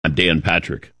Dan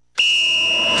Patrick.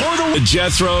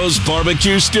 Jethro's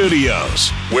Barbecue Studios,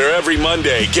 where every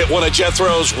Monday get one of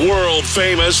Jethro's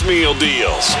world-famous meal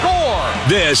deals. Score!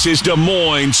 This is Des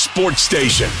Moines Sports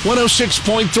Station,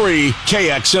 106.3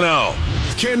 KXNO.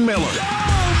 Ken Miller.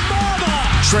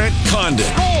 Trent Condon.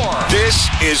 Score! This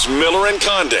is Miller and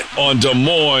Condon on Des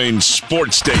Moines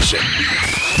Sports Station,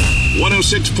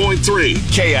 106.3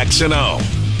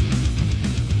 KXNO.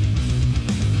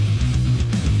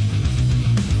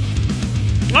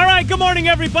 All right, good morning,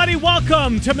 everybody.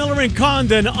 Welcome to Miller and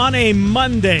Condon on a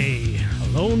Monday.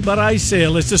 Alone, but I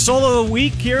sail. It's the solo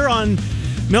week here on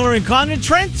Miller and Condon.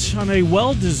 Trent on a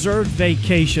well-deserved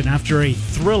vacation after a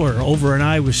thriller over in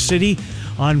Iowa City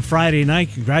on Friday night.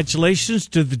 Congratulations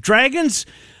to the Dragons.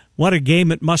 What a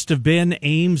game it must have been.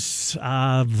 Ames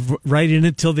right in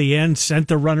it till the end, sent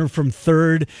the runner from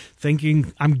third,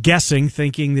 thinking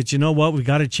that, you know what, we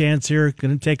got a chance here.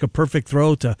 Going to take a perfect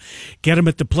throw to get him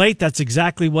at the plate. That's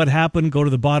exactly what happened. Go to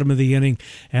the bottom of the inning,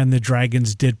 and the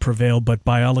Dragons did prevail. But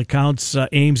by all accounts,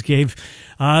 Ames gave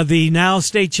the now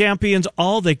state champions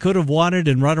all they could have wanted,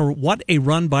 and what a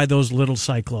run by those Little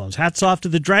Cyclones. Hats off to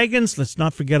the Dragons. Let's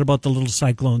not forget about the Little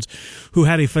Cyclones, who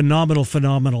had a phenomenal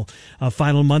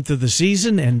final month of the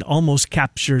season and almost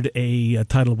captured a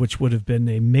title, which would have been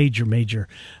a major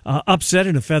upset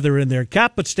and a feather in their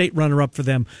cap, but state runner-up for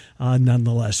them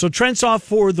nonetheless. So Trent's off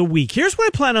for the week. Here's what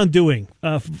I plan on doing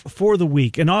for the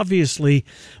week, and obviously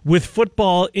with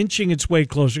football inching its way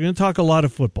closer, we're going to talk a lot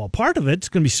of football. Part of it's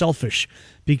going to be selfish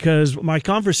because my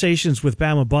conversations with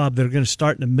Bama Bob that are going to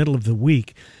start in the middle of the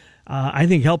week I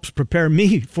think helps prepare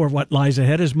me for what lies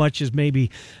ahead as much as maybe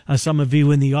some of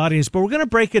you in the audience. But we're going to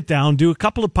break it down, do a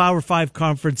couple of Power 5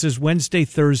 conferences Wednesday,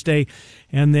 Thursday,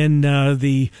 and then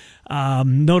the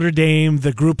Notre Dame,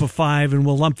 the Group of Five, and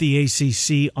we'll lump the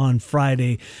ACC on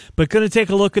Friday. But going to take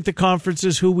a look at the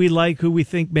conferences, who we like, who we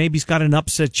think maybe's got an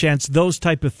upset chance, those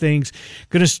type of things.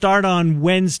 Going to start on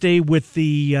Wednesday with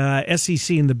the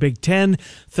SEC and the Big Ten.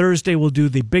 Thursday we'll do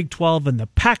the Big 12 and the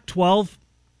Pac-12.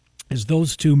 As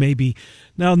those two maybe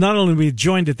now not only we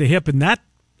joined at the hip in that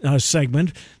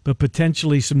segment, but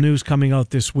potentially some news coming out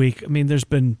this week. I mean, there's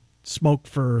been smoke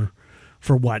for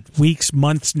what, weeks,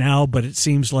 months now, but it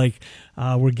seems like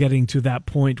we're getting to that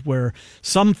point where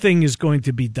something is going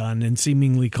to be done, and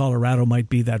seemingly Colorado might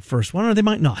be that first one, or they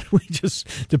might not. We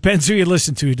just depends who you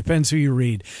listen to, depends who you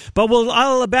read. But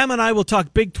Alabama and I will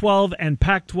talk Big 12 and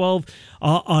Pac-12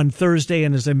 on Thursday,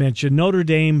 and as I mentioned, Notre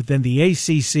Dame, then the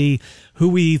ACC, who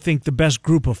we think the best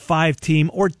Group of Five team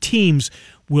or teams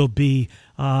will be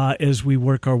as we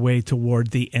work our way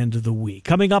toward the end of the week.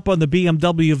 Coming up on the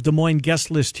BMW of Des Moines guest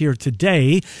list here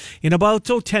today, in about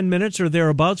 10 minutes or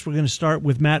thereabouts, we're going to start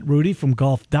with Matt Rudy from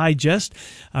Golf Digest.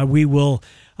 We will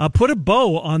put a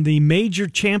bow on the major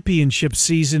championship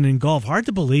season in golf. Hard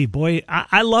to believe. Boy,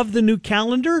 I love the new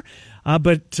calendar,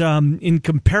 but in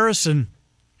comparison,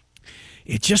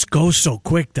 it just goes so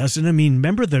quick, doesn't it? I mean,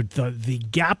 remember the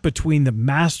gap between the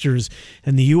Masters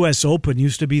and the U.S. Open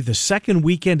used to be the second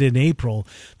weekend in April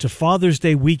to Father's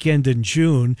Day weekend in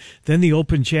June, then the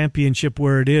Open Championship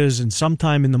where it is, and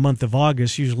sometime in the month of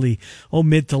August, usually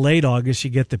mid to late August, you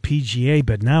get the PGA,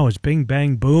 but now it's bing,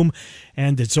 bang, boom,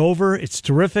 and it's over. It's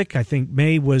terrific. I think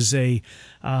May was a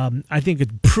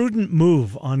prudent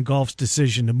move on golf's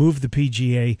decision to move the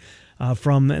PGA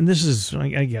and this is,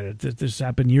 I get it, this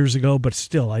happened years ago, but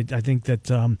still, I think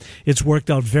that it's worked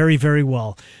out very, very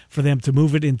well for them to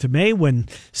move it into May when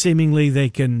seemingly they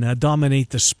can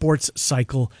dominate the sports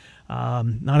cycle,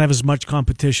 not have as much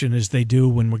competition as they do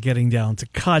when we're getting down to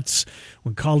cuts,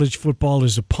 when college football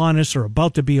is upon us or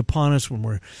about to be upon us,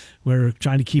 when we're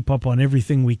trying to keep up on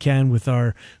everything we can with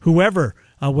our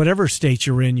whatever state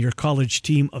you're in, your college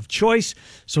team of choice.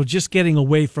 So just getting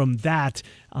away from that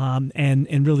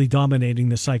and really dominating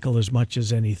the cycle as much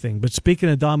as anything. But speaking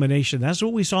of domination, that's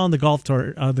what we saw on the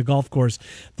golf course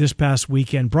this past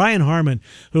weekend. Brian Harmon,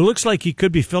 who looks like he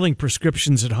could be filling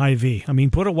prescriptions at Hy-Vee. I mean,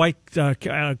 put a white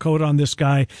coat on this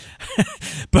guy.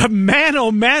 But man,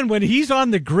 oh man, when he's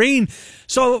on the green.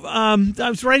 So I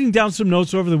was writing down some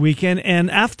notes over the weekend,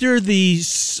 and after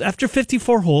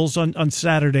 54 holes on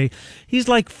Saturday, he's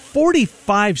like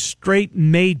 45 straight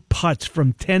made putts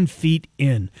from 10 feet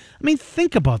in. I mean,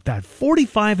 think about that,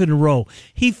 45 in a row.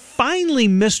 He finally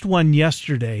missed one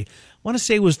yesterday. I want to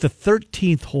say it was the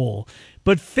 13th hole,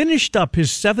 but finished up his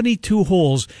 72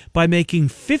 holes by making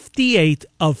 58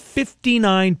 of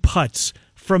 59 putts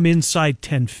from inside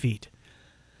 10 feet.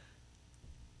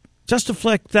 Just to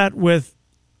reflect that with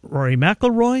Rory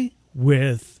McIlroy,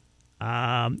 with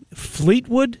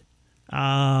Fleetwood,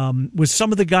 with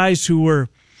some of the guys who were,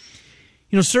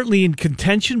 certainly in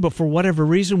contention, but for whatever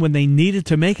reason, when they needed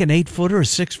to make an 8-footer, a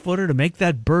 6-footer to make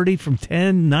that birdie from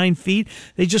 9 feet,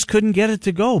 they just couldn't get it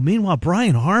to go. Meanwhile,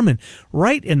 Brian Harman,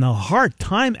 right in the heart,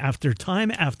 time after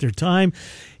time after time.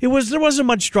 There wasn't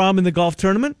much drama in the golf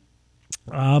tournament.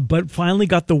 But finally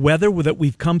got the weather that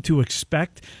we've come to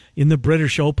expect in the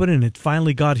British Open, and it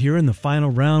finally got here in the final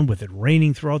round with it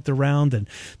raining throughout the round. And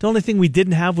the only thing we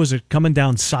didn't have was it coming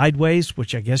down sideways,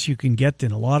 which I guess you can get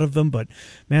in a lot of them. But,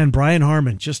 man, Brian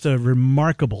Harman, just a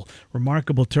remarkable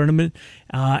tournament,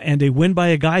 and a win by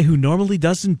a guy who normally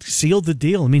doesn't seal the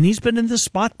deal. I mean, he's been in this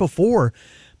spot before,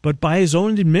 but by his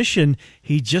own admission,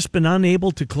 he'd just been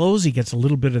unable to close. He gets a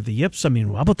little bit of the yips. I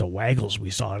mean, how about the waggles we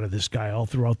saw out of this guy all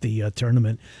throughout the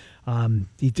tournament?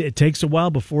 It takes a while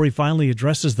before he finally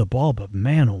addresses the ball, but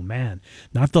man, oh man,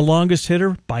 not the longest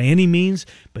hitter by any means,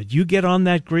 but you get on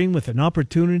that green with an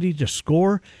opportunity to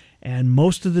score, and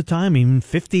most of the time, even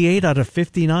 58 out of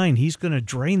 59, he's going to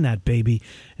drain that baby.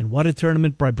 And what a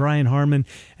tournament by Brian Harman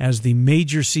as the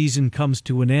major season comes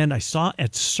to an end. I saw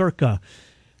at Circa,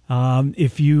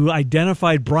 if you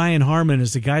identified Brian Harman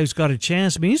as the guy who's got a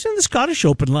chance, I mean, he's in the Scottish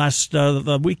Open last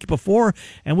the week before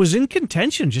and was in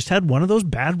contention, just had one of those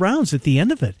bad rounds at the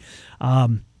end of it.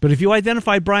 But if you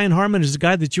identified Brian Harman as the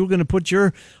guy that you were going to put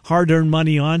your hard-earned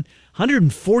money on,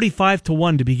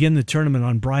 145-1 to begin the tournament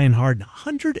on Brian Harden.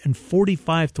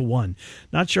 145-1.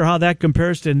 Not sure how that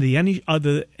compares to any of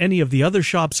the other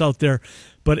shops out there,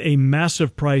 but a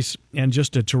massive price and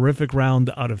just a terrific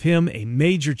round out of him. A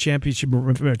major championship,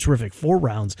 terrific 4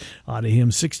 rounds out of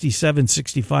him, 67,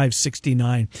 65,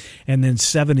 69, and then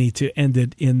 70 to end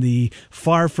it in the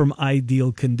far from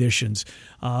ideal conditions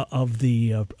of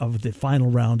the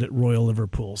final round at Royal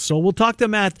Liverpool. So we'll talk to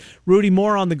Matt Rudy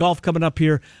more on the golf coming up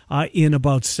here in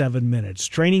about 7 minutes.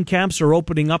 Training camps are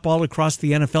opening up all across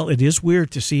the NFL. It is weird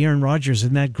to see Aaron Rodgers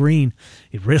in that green.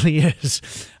 It really is.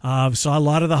 Saw a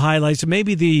lot of the highlights.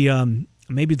 Maybe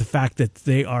the fact that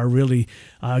they are really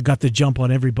got the jump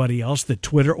on everybody else, that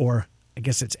Twitter, or I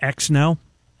guess it's X now.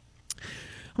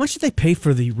 How much did they pay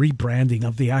for the rebranding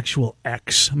of the actual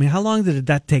X? I mean, how long did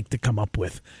that take to come up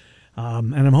with?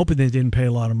 And I'm hoping they didn't pay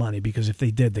a lot of money, because if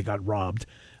they did, they got robbed.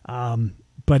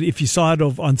 But if you saw it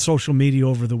on social media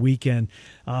over the weekend,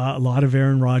 a lot of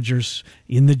Aaron Rodgers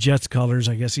in the Jets colors.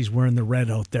 I guess he's wearing the red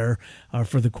out there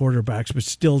for the quarterbacks, but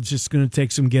still just going to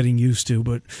take some getting used to.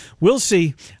 But we'll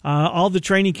see. All the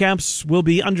training camps will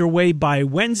be underway by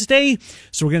Wednesday.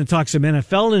 So we're going to talk some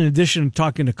NFL. In addition to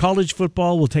talking to college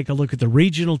football, we'll take a look at the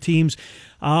regional teams.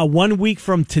 1 week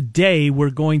from today,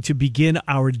 we're going to begin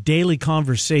our daily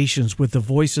conversations with the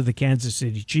voice of the Kansas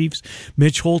City Chiefs.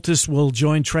 Mitch Holthus will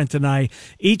join Trent and I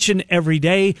each and every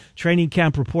day. Training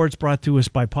camp reports brought to us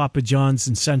by Papa John's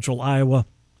in Central Iowa.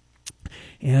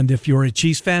 And if you're a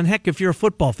Chiefs fan, heck, if you're a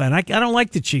football fan, I don't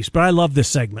like the Chiefs, but I love this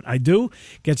segment. I do.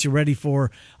 Gets you ready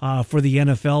for the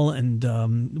NFL,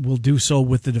 and we'll do so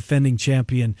with the defending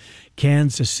champion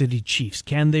Kansas City Chiefs.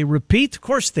 Can they repeat? Of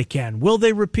course they can. Will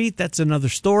they repeat? That's another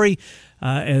story.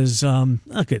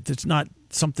 Look, it's not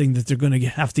something that they're going to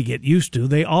have to get used to.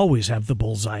 They always have the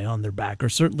bullseye on their back, or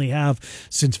certainly have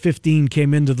since 15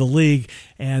 came into the league,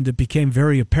 and it became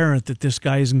very apparent that this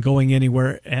guy isn't going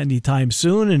anywhere anytime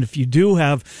soon. And if you do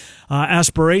have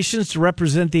aspirations to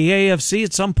represent the AFC,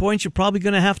 at some point you're probably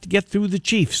going to have to get through the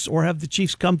Chiefs, or have the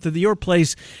Chiefs come to your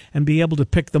place and be able to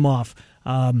pick them off.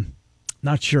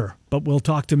 Not sure, but we'll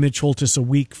talk to Mitch Holthus a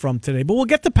week from today. But we'll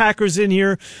get the Packers in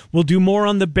here. We'll do more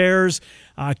on the Bears.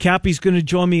 Cappy's going to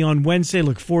join me on Wednesday.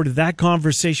 Look forward to that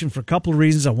conversation for a couple of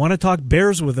reasons. I want to talk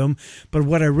Bears with him, but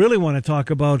what I really want to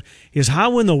talk about is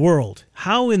how in the world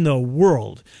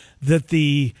that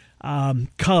the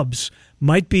Cubs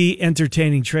might be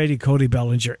entertaining trading Cody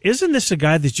Bellinger. Isn't this a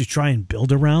guy that you try and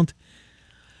build around?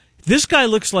 This guy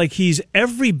looks like he's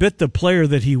every bit the player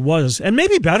that he was, and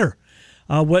maybe better.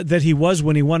 That he was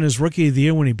when he won his Rookie of the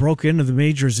Year, when he broke into the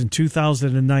majors in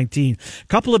 2019. A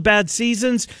couple of bad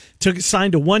seasons,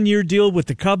 signed a 1-year deal with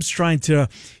the Cubs, trying to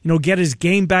get his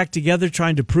game back together,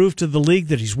 trying to prove to the league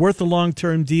that he's worth a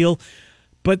long-term deal.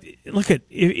 But look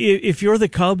if you're the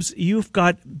Cubs, you've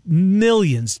got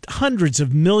millions, hundreds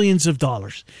of millions of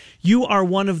dollars. You are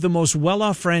one of the most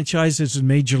well-off franchises in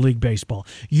Major League Baseball.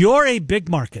 You're a big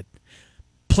market.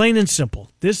 Plain and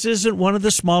simple. This isn't one of the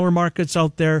smaller markets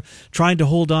out there trying to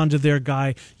hold on to their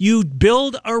guy. You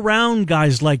build around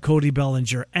guys like Cody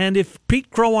Bellinger. And if Pete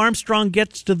Crow Armstrong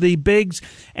gets to the bigs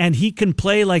and he can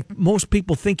play like most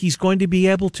people think he's going to be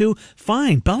able to,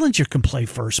 fine. Bellinger can play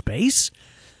first base.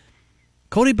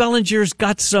 Cody Bellinger's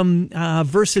got some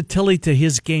versatility to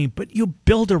his game, but you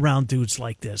build around dudes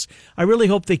like this. I really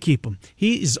hope they keep him.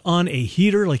 He is on a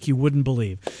heater like you wouldn't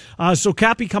believe. So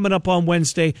Cappy coming up on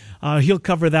Wednesday. He'll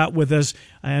cover that with us,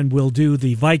 and we'll do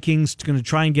the Vikings. Going to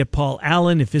try and get Paul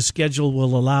Allen, if his schedule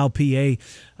will allow, PA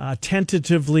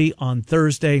tentatively on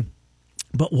Thursday.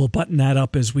 But we'll button that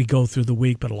up as we go through the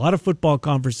week. But a lot of football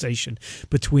conversation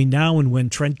between now and when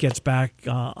Trent gets back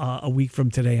a week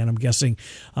from today, and I'm guessing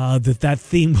that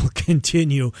theme will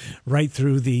continue right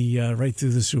through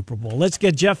the Super Bowl. Let's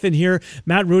get Jeff in here.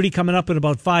 Matt Rudy coming up in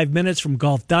about 5 minutes from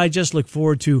Golf Digest. Look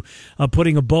forward to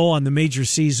putting a bow on the major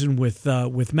season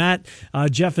with Matt.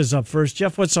 Jeff is up first.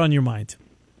 Jeff, what's on your mind?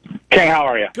 Ken, how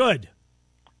are you? Good.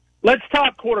 Let's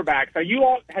talk quarterbacks.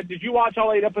 Did you watch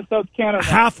all 8 episodes, Ken? Or not?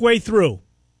 Halfway through.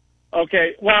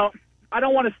 Okay. Well, I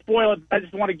don't want to spoil it. I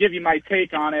just want to give you my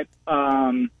take on it.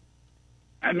 I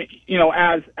mean,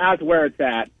 as where it's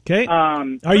at. Okay.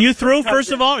 Are you through?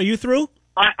 First of all, are you through?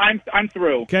 I'm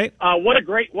through. Okay. What a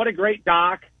great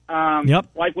doc. Yep.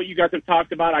 Like what you guys have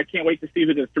talked about. I can't wait to see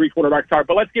who the 3 quarterbacks are.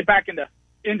 But let's get back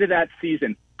into that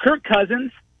season. Kirk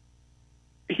Cousins.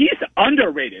 He's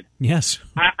underrated. Yes.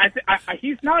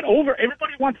 He's not over.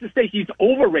 Everybody wants to say he's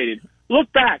overrated. Look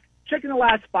back. Check in the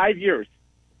last 5 years.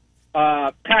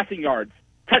 Passing yards,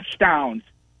 touchdowns,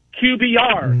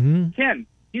 QBR. Mm-hmm. Ken,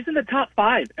 he's in the top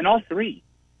 5 in all 3.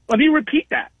 Let me repeat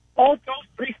that. All those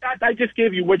 3 stats I just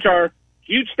gave you, which are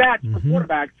huge stats for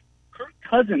quarterbacks, Kirk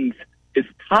Cousins is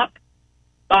top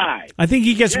 5. I think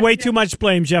he gets way too much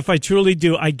blame, Jeff. I truly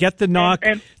do. I get the knock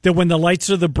that when the lights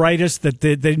are the brightest,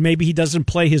 that maybe he doesn't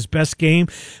play his best game,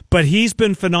 but he's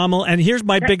been phenomenal. And here's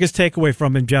my biggest takeaway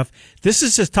from him, Jeff. This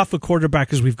is as tough a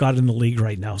quarterback as we've got in the league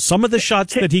right now. Some of the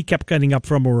shots that he kept getting up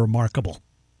from were remarkable.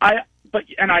 I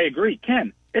agree,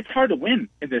 Ken. It's hard to win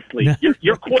in this league.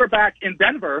 Your quarterback in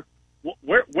Denver,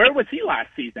 where was he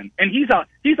last season? And he's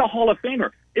a Hall of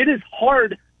Famer. It is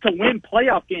hard to win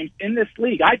playoff games in this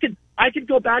league. I could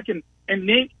go back and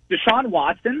name Deshaun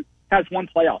Watson has 1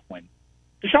 playoff win.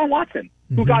 Deshaun Watson,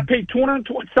 who got paid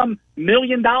 $200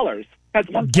 million, has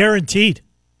 1 guaranteed.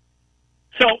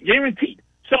 Guaranteed.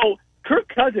 So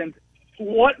Kirk Cousins,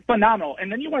 what phenomenal.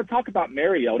 And then you want to talk about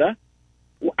Mariota.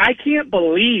 I can't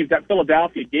believe that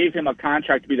Philadelphia gave him a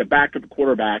contract to be the backup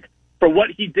quarterback for what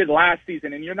he did last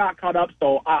season. And you're not caught up,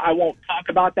 so I won't talk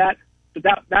about that. But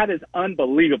that is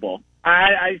unbelievable.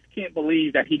 I can't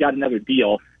believe that he got another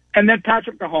deal. And then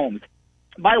Patrick Mahomes.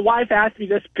 My wife asked me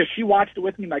this because she watched it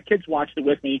with me. My kids watched it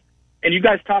with me. And you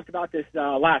guys talked about this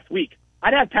last week.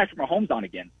 I'd have Patrick Mahomes on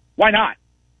again. Why not?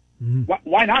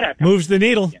 Why not have Patrick Moves the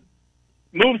needle. Again?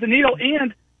 Moves the needle.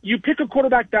 And you pick a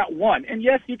quarterback that won. And,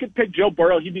 yes, you could pick Joe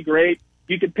Burrow. He'd be great.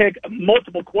 You could pick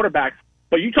multiple quarterbacks.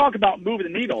 But you talk about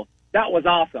moving the needle. That was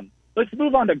awesome. Let's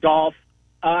move on to golf.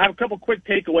 I have a couple quick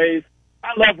takeaways. I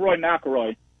love Roy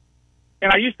McIlroy.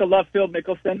 And I used to love Phil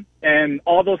Mickelson, and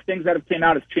all those things that have came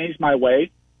out has changed my way.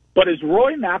 But is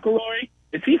Roy McIlroy,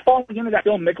 is he falling into that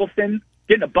Phil Mickelson,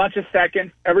 getting a bunch of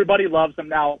seconds? Everybody loves him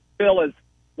now. Phil has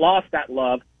lost that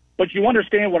love. But you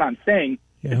understand what I'm saying.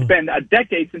 Yeah. It's been a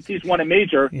decade since he's won a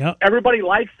major. Yep. Everybody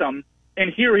likes him,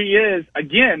 and here he is,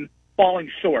 again, falling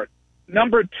short.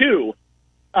 Number 2,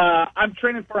 I'm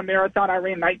training for a marathon. I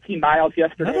ran 19 miles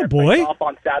yesterday. Oh, boy. Off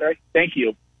on Saturday. Thank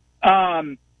you.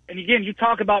 And again, you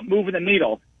talk about moving the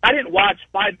needle. I didn't watch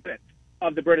 5 minutes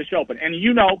of the British Open. And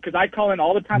because I call in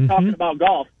all the time talking about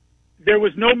golf, there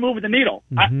was no moving the needle.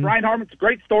 Brian Harman's a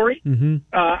great story.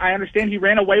 I understand he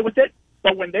ran away with it.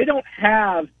 But when they don't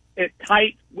have it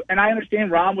tight, and I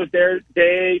understand Ron was there,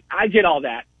 Dave, I get all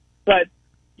that. But,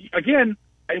 again,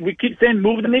 we keep saying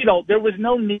moving the needle. There was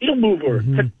no needle mover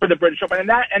for the British Open. And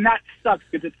that sucks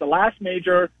because it's the last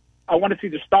major. I want to see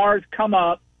the stars come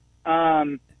up.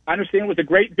 I understand it was a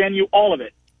great venue, all of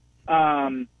it.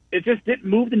 It just didn't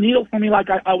move the needle for me like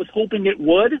I was hoping it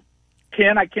would.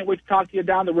 Ken, I can't wait to talk to you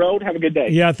down the road. Have a good day.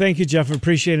 Yeah, thank you, Jeff. I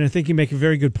appreciate it. I think you make a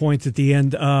very good point at the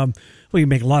end. You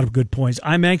make a lot of good points.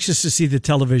 I'm anxious to see the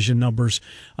television numbers.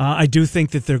 I do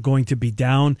think that they're going to be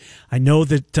down. I know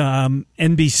that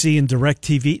NBC and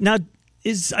DirecTV now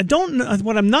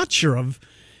what I'm not sure of.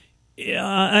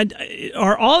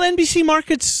 Are all NBC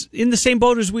markets in the same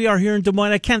boat as we are here in Des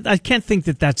Moines? I can't think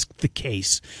that that's the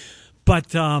case.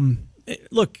 But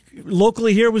look,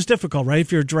 locally here it was difficult, right?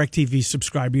 If you're a DirecTV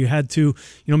subscriber, you had to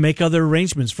make other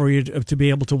arrangements for you to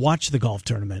be able to watch the golf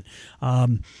tournament.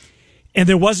 And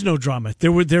there was no drama.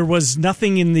 There was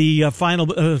nothing in the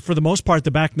final, for the most part,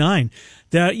 the back nine.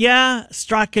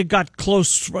 Straka got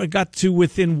close, got to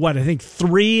within, I think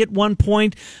 3 at one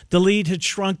point. The lead had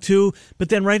shrunk to, but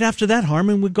then right after that,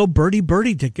 Harman would go birdie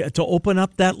to open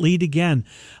up that lead again.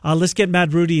 Let's get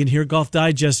Matt Rudy in here, Golf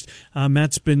Digest.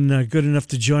 Matt's been good enough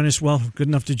to join us. Well, good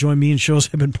enough to join me in shows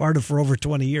I've been part of for over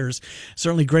 20 years.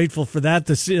 Certainly grateful for that.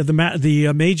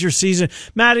 The major season.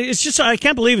 Matt, it's just, I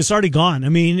can't believe it's already gone. I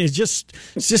mean, it's just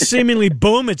seemingly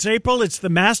boom. It's April. It's the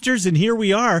Masters, and here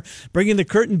we are bringing the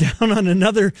curtain down on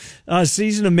another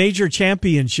season of major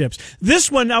championships.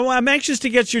 This one, I'm anxious to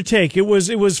get your take. It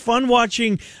was fun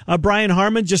watching Brian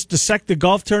Harman just dissect the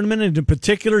golf tournament, and in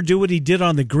particular do what he did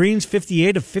on the greens,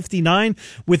 58 of 59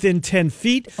 within 10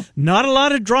 feet. Not a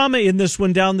lot of drama in this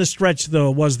one down the stretch, though,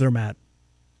 was there, Matt?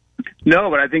 No,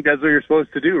 but I think that's what you're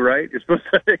supposed to do, right? You're supposed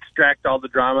to extract all the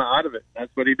drama out of it. That's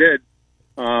what he did.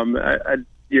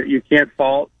 You can't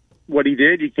fault what he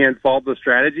did. You can't fault the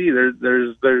strategy.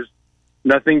 There's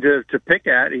nothing to pick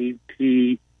at.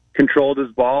 He controlled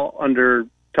his ball under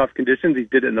tough conditions. He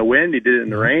did it in the wind. He did it in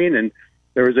the rain, and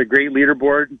there was a great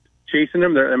leaderboard chasing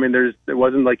him. It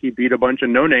wasn't like he beat a bunch of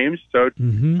no names. So at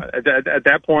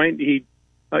that point,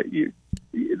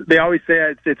 they always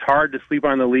say it's hard to sleep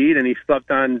on the lead, and he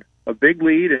slept on a big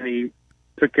lead, and he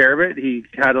took care of it. He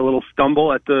had a little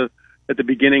stumble at the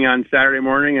beginning on Saturday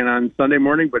morning and on Sunday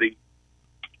morning, but he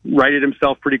righted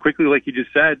himself pretty quickly, like you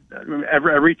just said. I mean,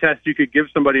 every test you could give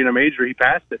somebody in a major, he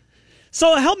passed it.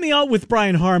 So help me out with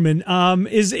Brian Harman.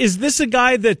 Is this a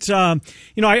guy that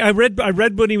I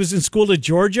read when he was in school at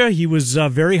Georgia, he was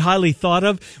very highly thought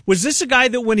of. Was this a guy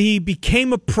that when he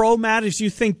became a pro, Matt, as you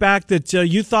think back, that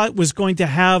you thought was going to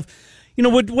have,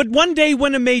 would one day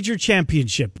win a major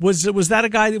championship? Was that a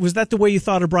guy? Was that the way you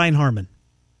thought of Brian Harman?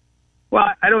 Well,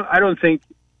 I don't think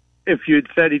if you had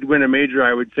said he'd win a major,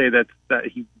 I would say that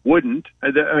he wouldn't.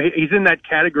 He's in that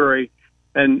category,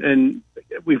 and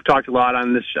we've talked a lot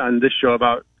on this show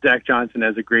about Zach Johnson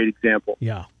as a great example.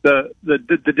 Yeah.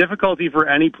 The difficulty for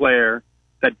any player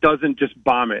that doesn't just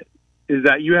bomb it is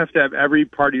that you have to have every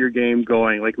part of your game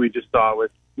going, like we just saw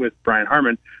with Brian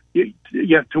Harman. You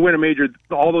have to win a major.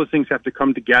 All those things have to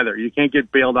come together. You can't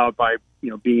get bailed out by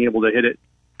being able to hit it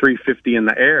 350 in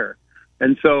the air,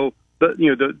 and so.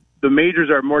 The majors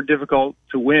are more difficult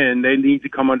to win. They need to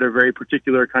come under very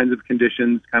particular kinds of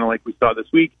conditions, kind of like we saw this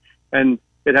week. And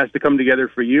it has to come together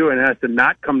for you, and it has to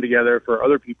not come together for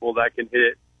other people that can hit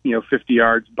it, 50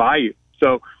 yards by you.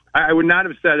 So I would not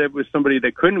have said it was somebody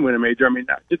that couldn't win a major. I mean,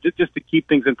 just to keep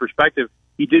things in perspective,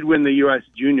 he did win the U.S.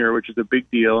 Junior, which is a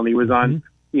big deal, and he was on,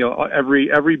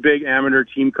 every big amateur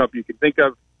team cup you could think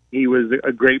of. He was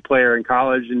a great player in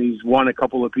college, and he's won a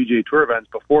couple of PGA Tour events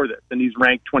before this, and he's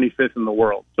ranked 25th in the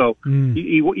world. So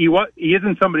he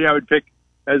isn't somebody I would pick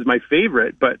as my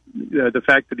favorite, but the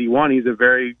fact that he won, he's a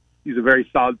very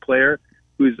solid player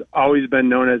who's always been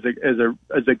known as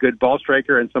a good ball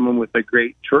striker and someone with a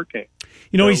great short game.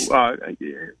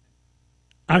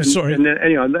 I'm sorry.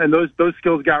 And those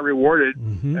skills got rewarded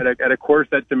at a course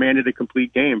that demanded a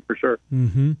complete game for sure.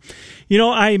 Mm-hmm.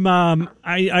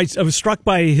 I was struck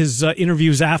by his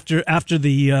interviews after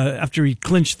he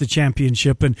clinched the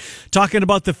championship and talking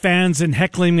about the fans and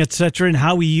heckling, etc., and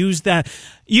how he used that.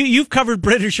 You've covered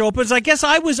British Opens. I guess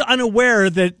I was unaware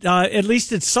that at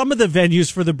least at some of the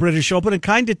venues for the British Open, it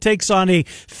kind of takes on a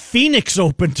Phoenix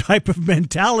Open type of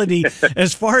mentality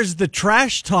as far as the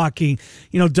trash talking.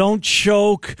 Don't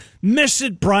choke, miss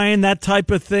it, Brian, that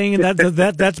type of thing, and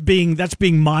that's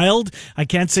being mild. I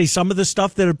can't say some of the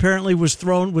stuff that apparently was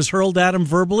hurled at him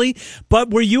verbally. But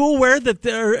were you aware that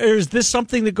is this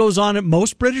something that goes on at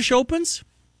most British Opens?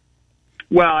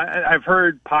 Well, I've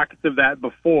heard pockets of that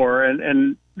before,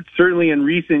 and certainly in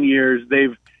recent years,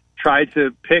 they've tried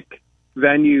to pick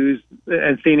venues,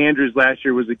 and St. Andrews last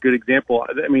year was a good example.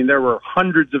 I mean, there were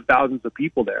hundreds of thousands of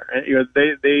people there. And,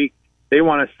 they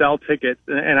want to sell tickets,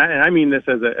 and I mean this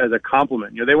as a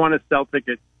compliment. They want to sell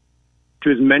tickets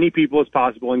to as many people as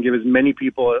possible and give as many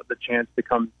people the chance to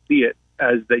come see it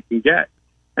as they can get.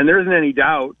 And there isn't any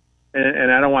doubt.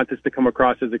 And I don't want this to come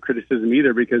across as a criticism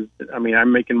either, because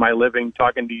I'm making my living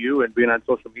talking to you and being on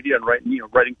social media and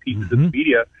writing pieces of the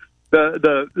media.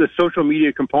 The social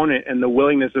media component and the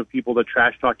willingness of people to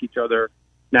trash talk each other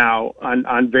now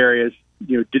on various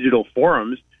digital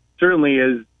forums certainly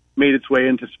has made its way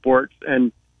into sports.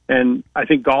 And I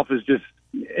think golf is just,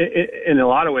 in a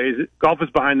lot of ways, golf is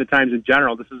behind the times in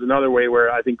general. This is another way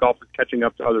where I think golf is catching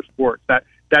up to other sports. That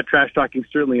trash talking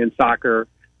certainly in soccer.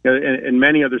 In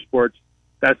many other sports,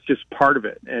 that's just part of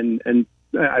it. And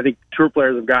I think tour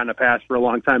players have gotten a pass for a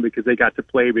long time because they got to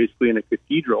play basically in a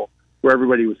cathedral where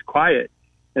everybody was quiet.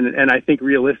 And I think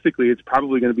realistically, it's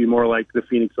probably going to be more like the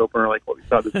Phoenix Open or like what we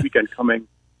saw this weekend coming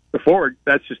forward.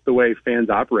 That's just the way fans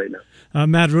operate now.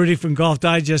 Matt Rudy from Golf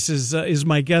Digest is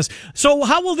my guest. So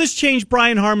how will this change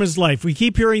Brian Harman's life? We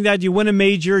keep hearing that you win a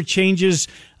major, it changes,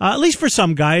 at least for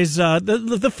some guys,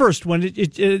 the first one,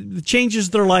 it changes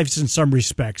their lives in some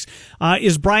respects.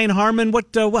 Is Brian Harman,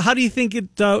 how do you think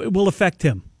it will affect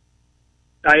him?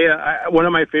 One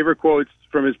of my favorite quotes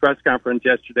from his press conference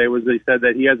yesterday was he said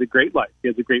that he has a great life. He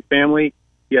has a great family.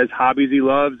 He has hobbies he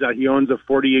loves. He owns a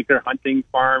 40-acre hunting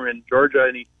farm in Georgia,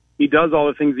 and he does all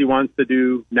the things he wants to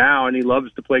do now, and he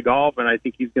loves to play golf, and I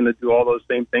think he's going to do all those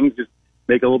same things, just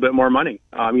make a little bit more money.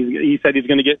 He said he's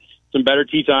going to get some better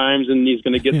tee times, and he's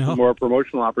going to get some more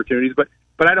promotional opportunities, but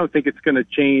I don't think it's going to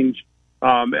change.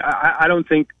 I don't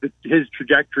think that his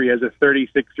trajectory as a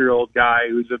 36-year-old guy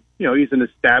who's he's an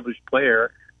established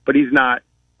player, but he's not.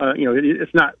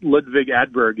 It's not Ludwig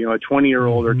Adberg, a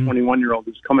 20-year-old or 21-year-old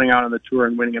who's coming out on the tour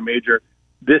and winning a major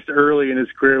this early in his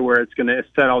career where it's going to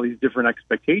set all these different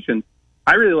expectations.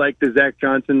 I really like the Zach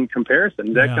Johnson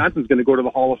comparison. Zach Johnson's going to go to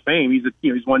the Hall of Fame.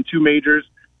 He's won 2 majors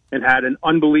and had an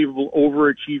unbelievable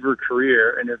overachiever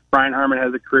career. And if Brian Harman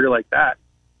has a career like that,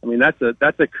 I mean, that's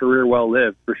a career well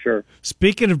lived for sure.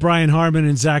 Speaking of Brian Harman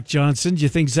and Zach Johnson, do you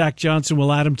think Zach Johnson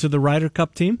will add him to the Ryder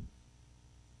Cup team?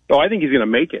 Oh, I think he's going to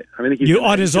make it. I think he's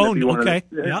on his own. Okay.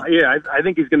 I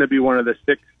think he's going to be one of the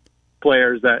 6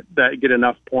 players that get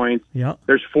enough points. Yeah.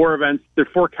 There's 4 events. There's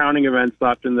 4 counting events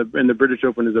left, and the British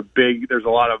Open there's a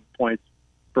lot of points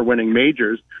for winning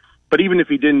majors. But even if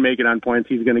he didn't make it on points,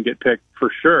 he's going to get picked for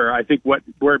sure. I think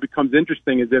where it becomes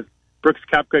interesting is if Brooks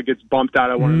Koepka gets bumped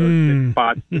out of one of those 6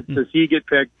 spots, does he get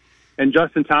picked? And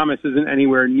Justin Thomas isn't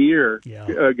anywhere near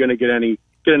going to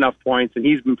get enough points, and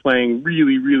he's been playing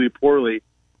really, really poorly.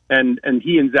 And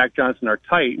he and Zach Johnson are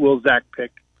tight. Will Zach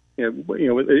pick?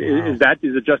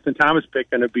 Is a Justin Thomas pick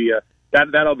going to be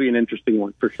that'll be an interesting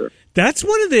one for sure. That's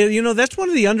one of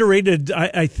the underrated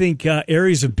I think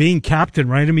areas of being captain,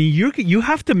 right? I mean, you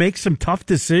have to make some tough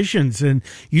decisions, and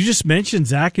you just mentioned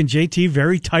Zach and JT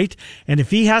very tight. And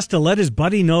if he has to let his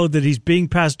buddy know that he's being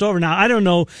passed over, now I don't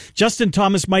know. Justin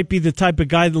Thomas might be the type of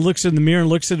guy that looks in the mirror and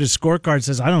looks at his scorecard and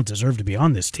says, "I don't deserve to be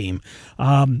on this team."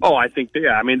 I think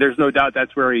I mean, there's no doubt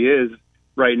that's where he is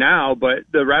right now. But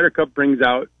the Ryder Cup brings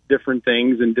out different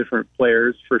things and different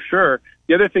players for sure.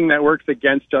 The other thing that works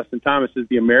against Justin Thomas is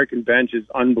the American bench is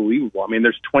unbelievable. I mean,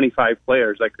 there's 25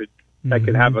 players that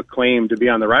could have a claim to be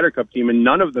on the Ryder Cup team, and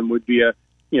none of them would be a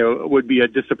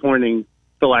disappointing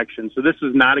selection. So this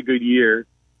was not a good year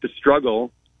to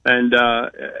struggle. And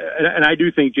I do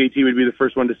think JT would be the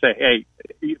first one to say, "Hey,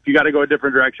 if you got to go a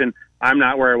different direction, I'm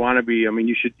not where I want to be. I mean,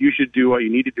 you should do what you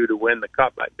need to do to win the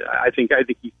cup." I think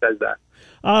he says that.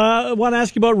 I want to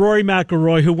ask you about Rory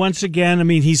McIlroy, who once again, I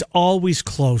mean, he's always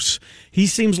close. He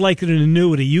seems like an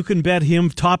annuity. You can bet him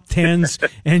top 10s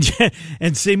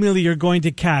and seemingly you're going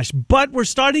to cash. But we're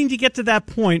starting to get to that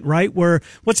point, right? Where,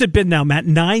 what's it been now, Matt?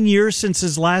 9 years since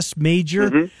his last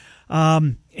major. Mm-hmm.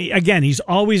 Again, he's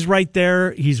always right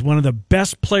there. He's one of the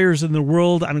best players in the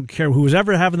world. I don't care who's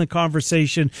ever having the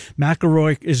conversation.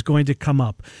 McIlroy is going to come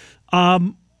up.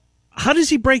 How does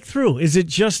he break through? Is it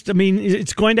just, I mean,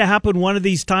 it's going to happen one of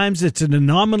these times. It's an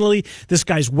anomaly. This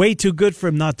guy's way too good for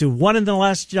him not to have won in the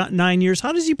last 9 years.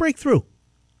 How does he break through?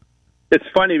 It's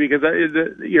funny because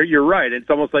you're right. It's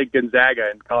almost like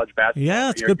Gonzaga in college basketball. Yeah,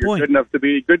 that's a good point. You're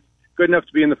good enough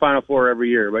to be in the Final Four every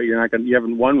year, but you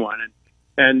haven't won one.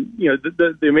 And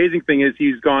the amazing thing is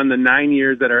he's gone the 9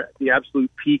 years that are the absolute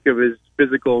peak of his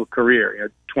physical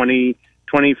career.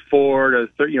 24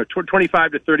 to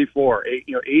 25 to 34,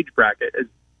 age bracket.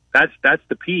 That's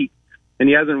the peak, and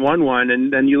he hasn't won one.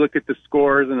 And then you look at the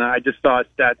scores, and I just saw a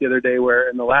stat the other day where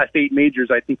in the last 8 majors,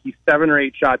 I think he's 7 or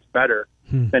 8 shots better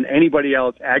than anybody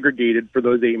else aggregated for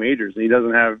those 8 majors, and he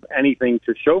doesn't have anything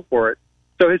to show for it.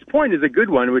 So his point is a good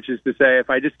one, which is to say, if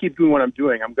I just keep doing what I'm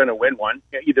doing, I'm going to win one.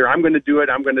 Either I'm going to do it,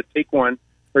 I'm going to take one,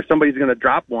 or somebody's going to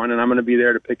drop one, and I'm going to be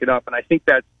there to pick it up. And I think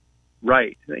that's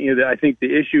right. I think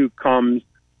the issue comes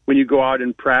when you go out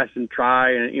and press and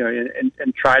try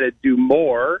and try to do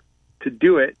more to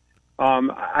do it.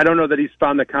 I don't know that he's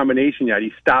found the combination yet.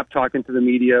 He stopped talking to the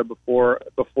media before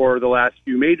the last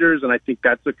few majors, and I think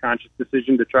that's a conscious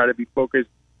decision to try to be focused.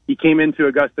 He came into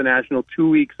Augusta National 2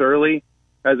 weeks early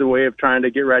as a way of trying to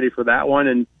get ready for that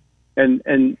one,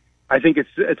 and I think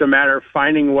it's a matter of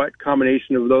finding what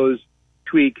combination of those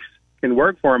tweaks can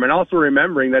work for him, and also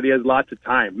remembering that he has lots of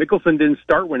time. Mickelson didn't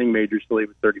start winning majors till he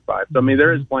was 35, so I mean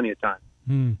there is plenty of time.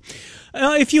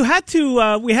 If you had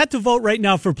to, we had to vote right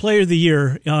now for Player of the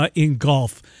Year in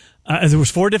golf. There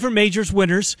was 4 different majors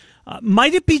winners.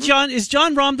 Might it be John? Is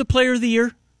John Rahm the Player of the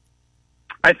Year?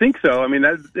 I think so. I mean,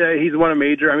 he's won a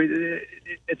major. I mean,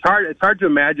 it's hard to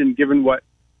imagine, given what,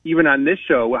 even on this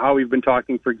show, how we've been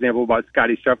talking, for example, about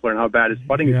Scotty Scheffler and how bad his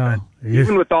putting has been.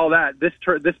 Even with all that, this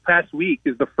past week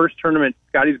is the first tournament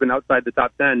Scotty's been outside the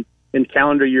top 10 in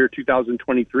calendar year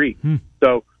 2023.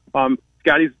 So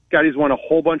Scotty's won a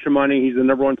whole bunch of money. He's the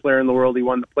number one player in the world. He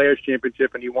won the Players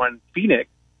Championship and he won Phoenix.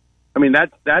 I mean,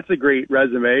 that's a great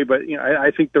resume. But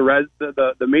I think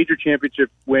the major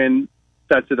championship win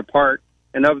sets it apart.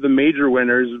 And of the major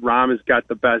winners, Rahm has got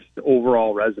the best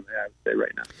overall resume, I would say,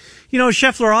 right now.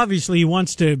 Scheffler obviously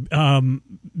wants to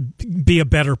be a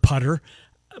better putter.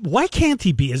 Why can't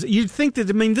he be? You'd think that,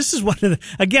 this is one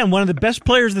of the best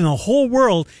players in the whole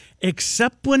world,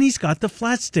 except when he's got the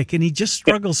flat stick, and he just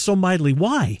struggles so mightily.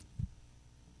 Why?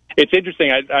 It's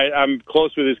interesting. I'm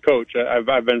close with his coach.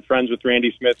 I've been friends with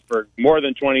Randy Smith for more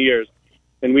than 20 years,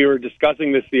 and we were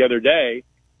discussing this the other day,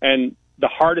 and the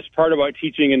hardest part about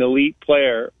teaching an elite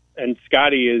player, and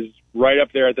Scotty is right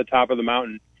up there at the top of the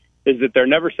mountain, is that they're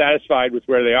never satisfied with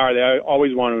where they are. They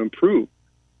always want to improve.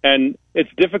 And it's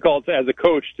difficult as a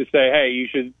coach to say, hey, you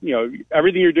should,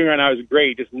 everything you're doing right now is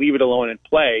great, just leave it alone and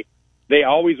play. They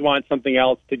always want something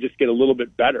else to just get a little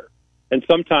bit better. And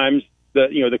sometimes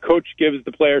the coach gives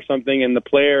the player something and the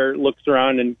player looks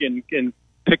around and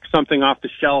picks something off the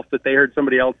shelf that they heard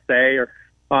somebody else say, or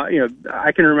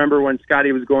I can remember when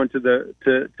Scotty was going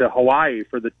to Hawaii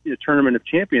for the Tournament of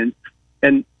Champions,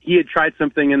 and he had tried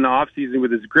something in the off season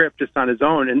with his grip just on his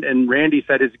own, and Randy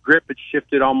said his grip had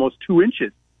shifted almost 2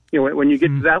 inches. When you get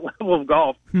to that level of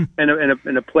golf,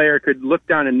 and a player could look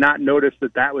down and not notice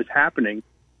that was happening,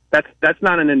 that's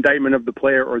not an indictment of the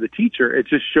player or the teacher. It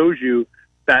just shows you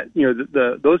that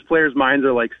those players' minds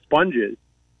are like sponges,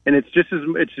 and it's just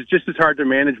as hard to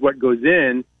manage what goes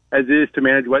in as it is to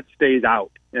manage what stays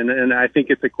out. And I think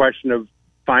it's a question of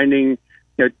finding,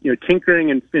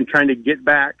 tinkering and trying to get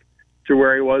back to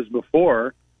where he was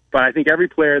before. But I think every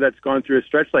player that's gone through a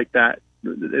stretch like that,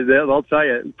 they'll tell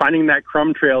you, finding that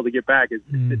crumb trail to get back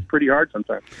it's pretty hard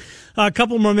sometimes. A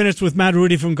couple more minutes with Matt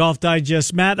Rudy from Golf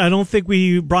Digest. Matt, I don't think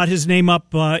we brought his name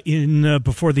up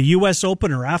before the U.S.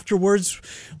 Open or afterwards.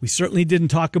 We certainly didn't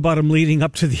talk about him leading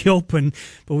up to the Open,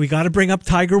 but we got to bring up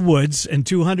Tiger Woods, and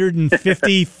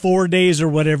 254 days or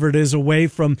whatever it is away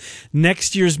from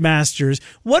next year's Masters.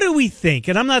 What do we think?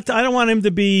 And I don't want him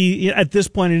to be, at this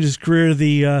point in his career,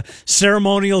 the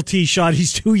ceremonial tee shot.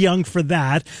 He's too young for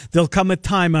that. There'll come a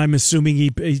time, I'm assuming, he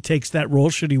takes that role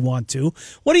should he want to.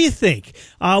 What do you think?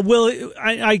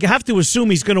 I have to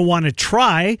assume he's going to want to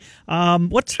try.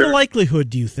 What's the likelihood,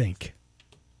 do you think?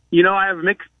 I have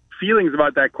mixed feelings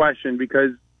about that question,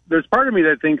 because there's part of me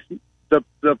that thinks the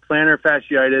plantar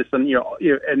fasciitis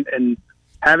and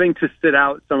having to sit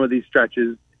out some of these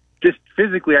stretches, just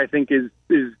physically, I think is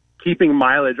keeping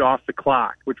mileage off the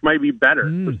clock, which might be better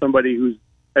for somebody who's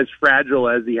as fragile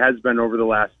as he has been over the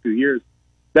last few years.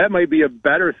 That might be a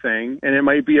better thing, and it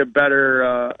might be a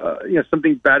better,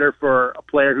 something better for a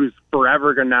player who's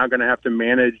forever now going to have to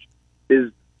manage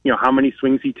his, how many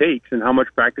swings he takes and how much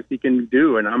practice he can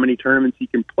do and how many tournaments he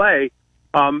can play.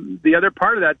 The other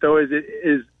part of that, though, is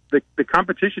the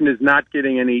competition is not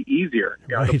getting any easier.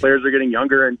 Right. The players are getting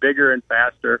younger and bigger and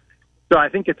faster. So I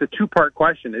think it's a two-part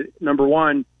question. Number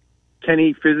one, can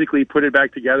he physically put it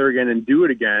back together again and do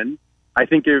it again? I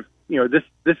think if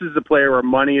this is a player where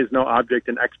money is no object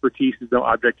and expertise is no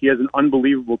object. He has an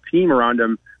unbelievable team around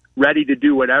him, ready to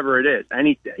do whatever it is.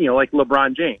 Like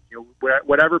LeBron James,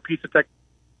 whatever piece of tech,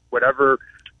 whatever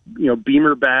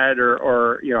beamer bed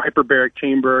or hyperbaric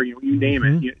chamber, you name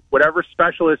it. Whatever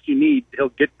specialist you need, he'll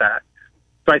get that.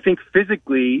 So I think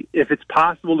physically, if it's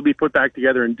possible to be put back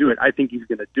together and do it, I think he's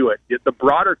going to do it. The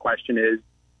broader question is,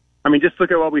 just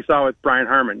look at what we saw with Brian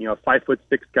Harmon, 5'6"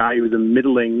 guy who was a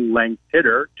middling length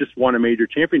hitter, just won a major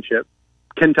championship.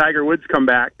 Can Tiger Woods come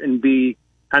back and be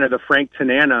kind of the Frank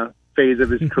Tanana phase of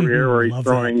his career where he's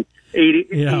throwing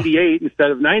 88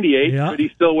 instead of 98? Could he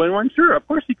still win one? Sure, of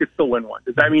course he could still win one.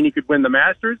 Does that mean he could win the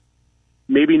Masters?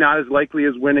 Maybe not as likely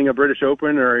as winning a British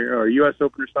Open or a U.S.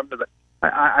 Open or something, but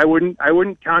I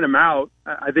wouldn't count him out.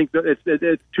 I think that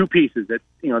it's two pieces. It's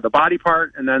the body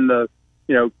part, and then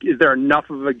is there enough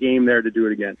of a game there to do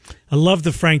it again? I love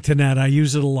the Frank Tanana. I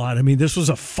use it a lot. This was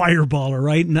a fireballer,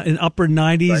 right? In upper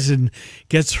 90s and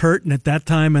gets hurt. And at that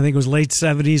time, I think it was late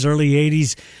 70s, early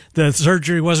 80s. The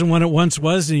surgery wasn't what it once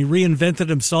was, and he reinvented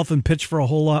himself and pitched for a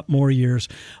whole lot more years.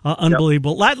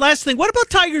 Unbelievable. Last thing, what about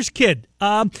Tiger's kid?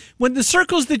 When the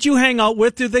circles that you hang out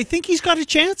with, do they think he's got a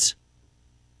chance?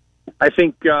 I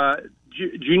think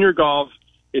junior golf,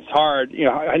 it's hard,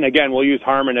 and again, we'll use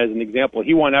Harmon as an example.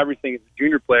 He won everything as a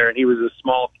junior player, and he was a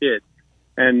small kid.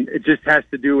 And it just has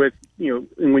to do with,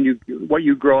 what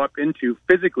you grow up into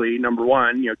physically, number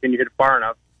one, can you hit it far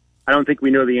enough? I don't think we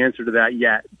know the answer to that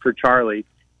yet for Charlie.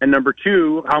 And number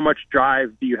two, how much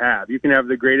drive do you have? You can have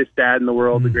the greatest dad in the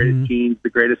world, the greatest genes,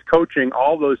 the greatest coaching,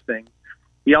 all those things.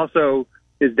 He also,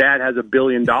 his dad has $1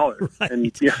 billion. Right.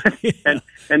 And,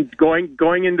 and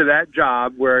going into that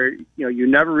job where, you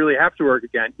never really have to work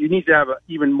again, you need to have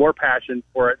even more passion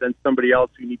for it than somebody else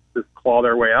who needs to claw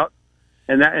their way up.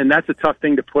 And that's a tough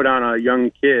thing to put on a young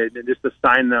kid, and just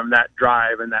assign them that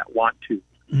drive and that want to.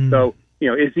 So,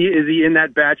 is he in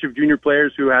that batch of junior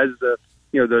players who has the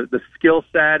skill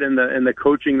set and the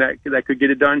coaching that could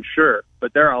get it done? Sure.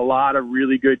 But there are a lot of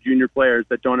really good junior players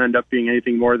that don't end up being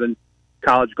anything more than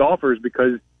college golfers,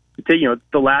 because the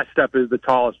last step is the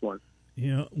tallest one.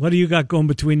 What do you got going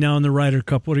between now and the Ryder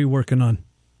Cup? What are you working on?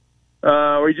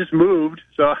 We just moved,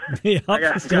 so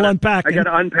still unpacking. I got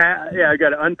to unpack. Yeah, I got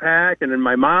to unpack, and then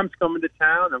my mom's coming to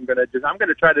town. I'm gonna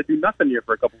try to do nothing here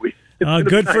for a couple weeks.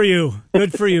 Good for you.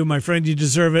 Good for you, my friend. You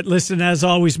deserve it. Listen, as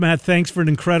always, Matt, thanks for an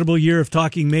incredible year of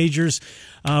talking majors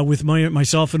with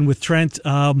myself and with Trent.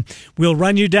 We'll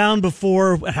run you down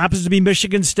before it happens to be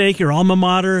Michigan State, your alma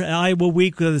mater, Iowa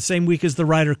week, the same week as the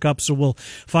Ryder Cup. So we'll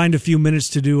find a few minutes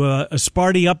to do a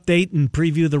Sparty update and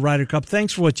preview the Ryder Cup.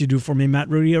 Thanks for what you do for me, Matt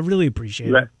Rudy. I really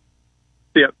appreciate it.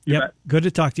 Yep. Good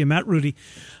to talk to you. Matt Rudy,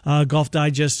 Golf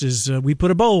Digest, we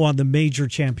put a bow on the major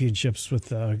championships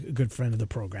with a good friend of the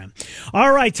program.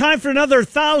 All right, time for another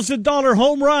 $1,000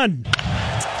 home run.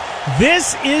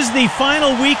 This is the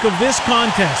final week of this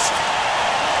contest.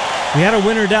 We had a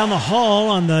winner down the hall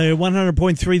on the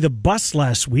 100.3 The Bus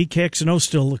last week. KXNO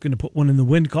still looking to put one in the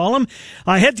win column.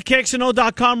 Head to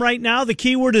KXNO.com right now. The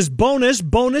keyword is bonus.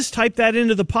 Bonus, type that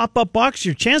into the pop-up box.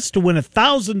 Your chance to win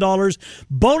 $1,000.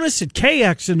 Bonus at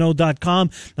KXNO.com.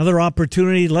 Another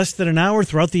opportunity, less than an hour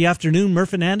throughout the afternoon.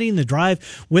 Murph and Andy in the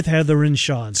drive with Heather and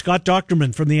Sean. Scott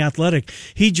Dochterman from The Athletic.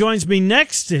 He joins me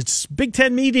next. It's Big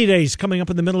Ten Media Days coming up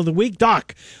in the middle of the week.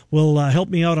 Doc will help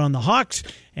me out on the Hawks.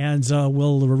 And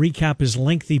we'll recap his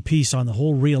lengthy piece on the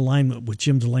whole realignment with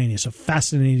Jim Delaney. It's a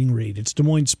fascinating read. It's Des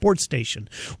Moines Sports Station,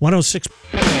 106.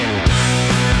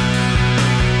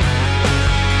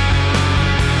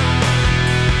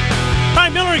 Hi,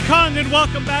 Miller and Condon.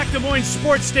 Welcome back. Des Moines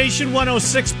Sports Station,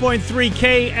 106.3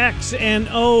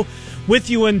 KXNO.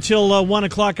 With you until 1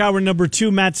 o'clock, hour number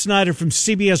 2. Matt Snyder from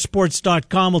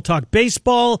CBSSports.com will talk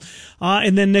baseball.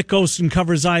 And then Nick Osten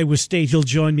covers Iowa State. He'll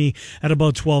join me at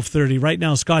about 12:30. Right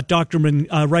now, Scott Dochterman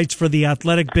writes for The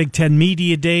Athletic. Big Ten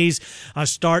Media Days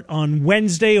start on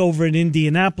Wednesday over in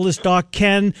Indianapolis. Doc,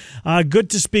 Ken,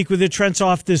 good to speak with you. Trent's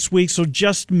off this week, so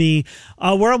just me.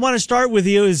 Where I want to start with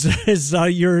you is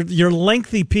your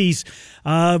lengthy piece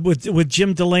with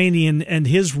Jim Delaney and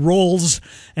his roles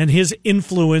and his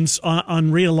influence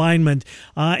on realignment.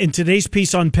 In today's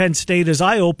piece on Penn State is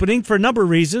eye-opening for a number of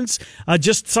reasons,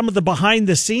 just some of the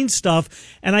behind-the-scenes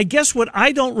stuff. And I guess what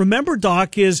I don't remember,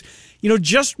 Doc, is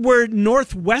just where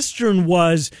Northwestern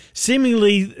was,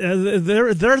 seemingly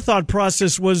their thought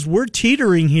process was, we're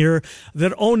teetering here,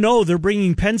 that, oh no, they're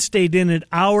bringing Penn State in at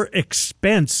our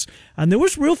expense. And there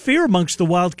was real fear amongst the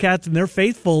Wildcats and their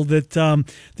faithful that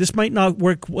this might not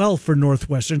work well for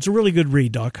Northwestern. It's a really good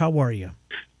read, Doc. How are you?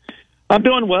 I'm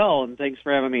doing well, and thanks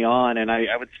for having me on. And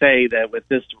I would say that with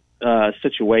this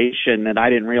situation, that I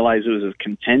didn't realize it was as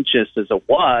contentious as it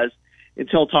was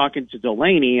until talking to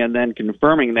Delaney and then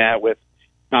confirming that with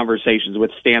conversations with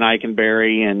Stan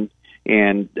Eikenberry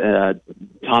and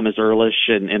Thomas Ehrlich,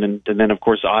 and then, of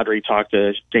course, Audrey talked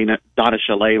to Donna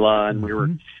Shalala, and we were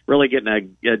really getting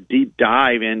a deep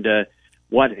dive into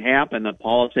what happened, the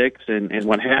politics and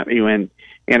what happened.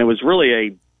 And it was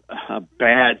really a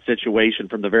bad situation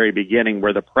from the very beginning,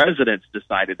 where the presidents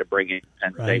decided to bring in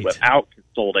Penn State without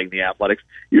consulting the athletics.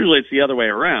 Usually it's the other way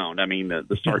around. I mean,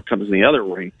 the start comes in the other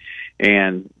way.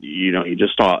 And, you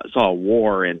just saw a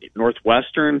war. And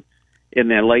Northwestern in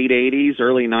the late 80s,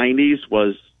 early 90s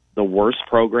was the worst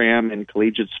program in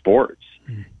collegiate sports.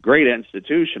 Great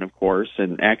institution, of course,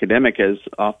 and academic is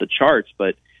off the charts.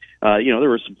 But, there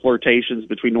were some flirtations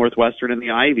between Northwestern and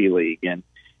the Ivy League.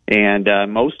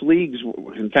 And most leagues,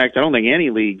 in fact, I don't think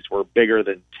any leagues were bigger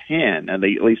than 10, at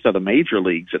least of the major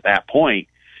leagues at that point.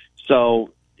 So,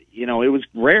 it was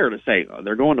rare to say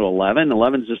they're going to 11.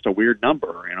 11 is just a weird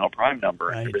number, a prime number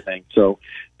and everything. So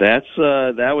that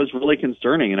was really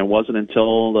concerning, and it wasn't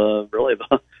until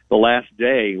the last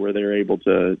day where they were able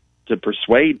to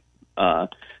persuade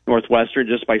Northwestern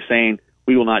just by saying,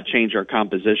 we will not change our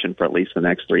composition for at least the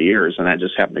next 3 years, and that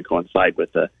just happened to coincide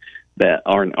with the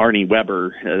Arnie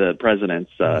Weber, the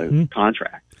president's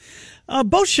contract.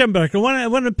 Bo Schembechler, I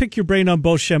want to pick your brain on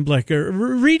Bo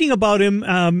Schembechler. Reading about him,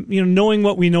 knowing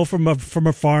what we know from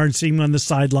afar and seeing him on the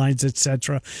sidelines,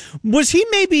 etc. Was he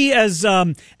maybe as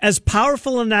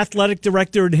powerful an athletic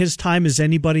director in his time as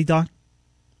anybody, Doc?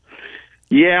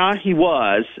 Yeah, he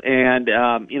was, and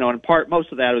in part,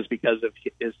 most of that was because of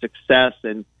his success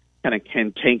and kind of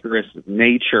cantankerous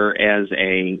nature as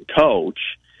a coach,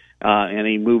 and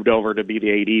he moved over to be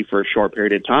the AD for a short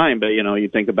period of time. But you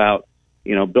think about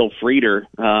Bill Frieder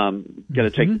going to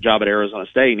take the job at Arizona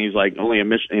State, and he's like only a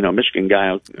Michigan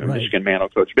guy, a Michigan man will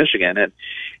coach Michigan,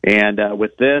 and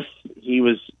with this, he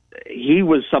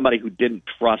was somebody who didn't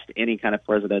trust any kind of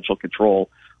presidential control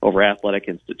over athletic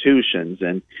institutions,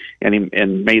 and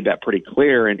made that pretty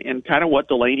clear. And kind of what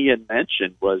Delaney had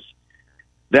mentioned was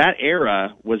that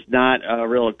era was not a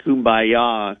real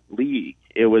kumbaya league.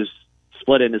 It was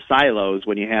split into silos.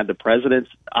 When you had the presidents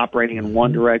operating in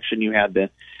one direction, you had the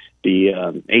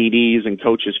ADs and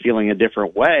coaches feeling a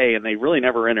different way, and they really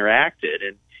never interacted.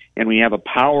 And when you have a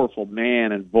powerful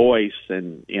man and voice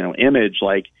and image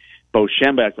like Bo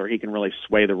Schembechler, he can really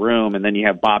sway the room. And then you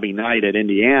have Bobby Knight at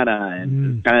Indiana,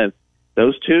 and kind of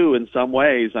those two in some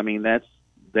ways. I mean,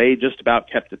 they just about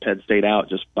kept the Penn State out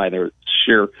just by their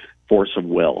sheer force of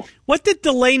will. What did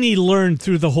Delaney learn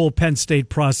through the whole Penn State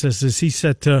process as he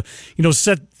set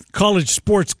college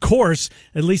sports course,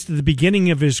 at least at the beginning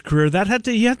of his career?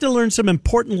 He had to learn some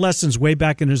important lessons way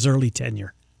back in his early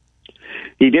tenure.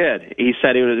 He did. He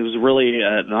said it was really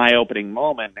an eye-opening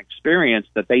moment and experience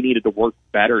that they needed to work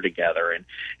better together. And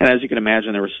as you can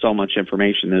imagine, there was so much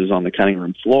information that was on the cutting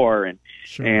room floor. And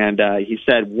he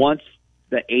said once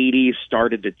the 80s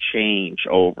started to change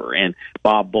over, and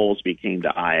Bob Bowlesby came to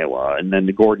Iowa, and then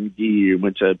the Gordon Gee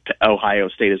went to Ohio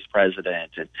State as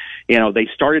president, and they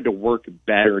started to work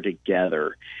better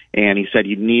together. And he said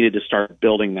you needed to start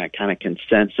building that kind of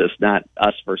consensus, not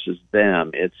us versus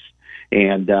them.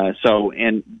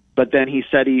 But then he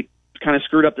said he kind of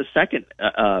screwed up the second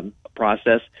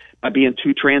process by being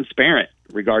too transparent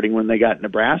regarding when they got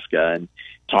Nebraska and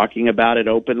talking about it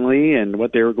openly and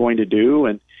what they were going to do.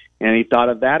 And he thought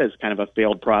of that as kind of a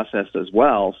failed process as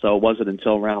well. So it wasn't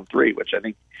until round 3, which I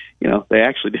think, they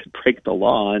actually did break the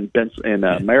law in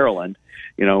Maryland,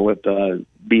 with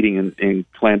beating in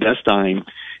clandestine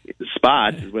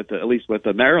spots, at least with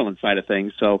the Maryland side of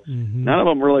things. So none of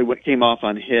them really came off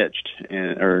unhitched,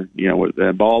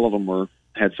 all of them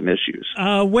had some issues.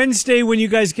 Wednesday, when you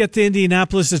guys get to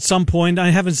Indianapolis at some point, I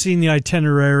haven't seen the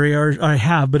itinerary, or I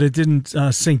have, but it didn't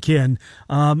sink in.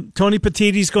 Tony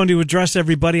Petitti's going to address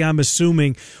everybody, I'm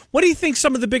assuming. What do you think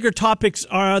some of the bigger topics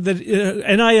are? That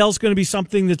NIL is going to be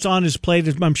something that's on his plate.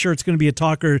 I'm sure it's going to be a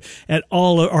talker at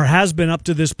all, or has been up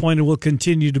to this point, and will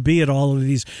continue to be at all of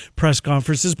these press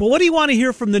conferences. But what do you want to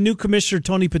hear from the new commissioner,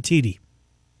 Tony Petitti?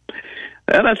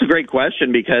 That's a great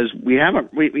question, because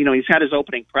he's had his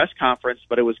opening press conference,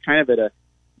 but it was kind of at a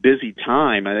busy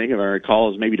time. I think if I recall,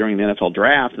 it was maybe during the NFL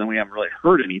draft, and then we haven't really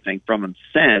heard anything from him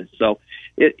since. So,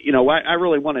 I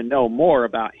really want to know more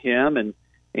about him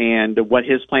and what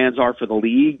his plans are for the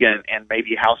league, and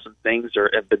maybe how some things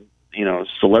have been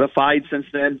solidified since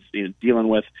then. Dealing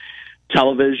with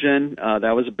television,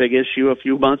 that was a big issue a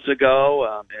few months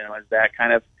ago, as that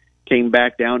kind of came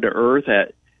back down to earth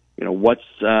at. What's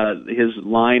his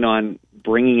line on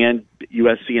bringing in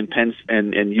USC and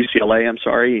UCLA,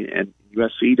 and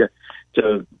USC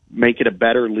to make it a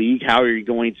better league? How are you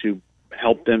going to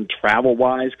help them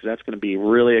travel-wise? Because that's going to be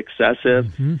really excessive.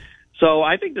 Mm-hmm. So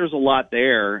I think there's a lot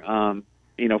there,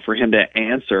 for him to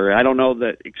answer. I don't know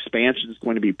that expansion is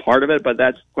going to be part of it, but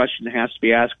that's a question that has to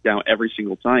be asked now every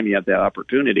single time you have that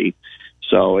opportunity.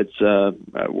 So it's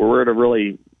we're at a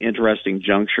really interesting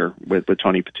juncture with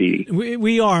Tony Petitti.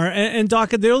 We are. And Doc,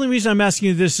 the only reason I'm asking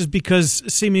you this is because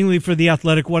seemingly for The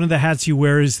Athletic, one of the hats you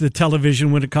wear is the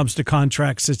television when it comes to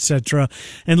contracts, etc.,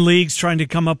 and leagues trying to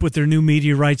come up with their new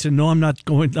media rights. And no, I'm not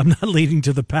leading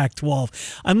to the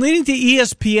Pac-12. I'm leading to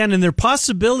ESPN and their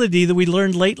possibility that we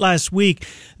learned late last week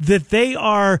that they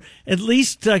are at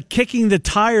least kicking the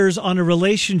tires on a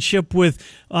relationship with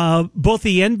both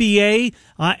the NBA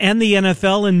and the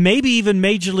NFL, and maybe even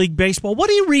Major League Baseball. What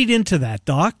do you read into that,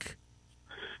 Doc?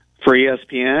 For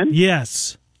ESPN?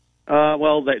 Yes.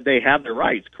 Well, they have their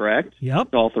rights, correct?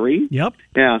 Yep. All three? Yep.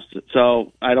 Yeah,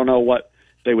 so I don't know what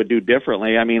they would do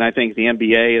differently. I mean, I think the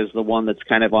NBA is the one that's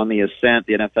kind of on the ascent.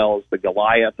 The NFL is the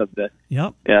Goliath of the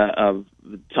of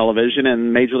television,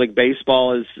 and Major League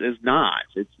Baseball is not.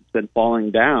 It's been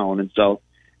falling down, and so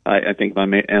I think by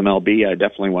MLB, I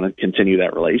definitely want to continue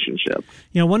that relationship.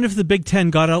 I wonder if the Big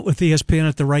Ten got out with ESPN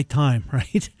at the right time,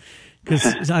 right?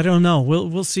 Because I don't know.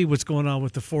 We'll see what's going on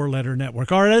with the four-letter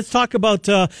network. All right, let's talk about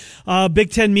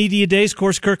Big Ten Media Days. Of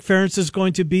course, Kirk Ferentz is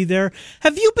going to be there.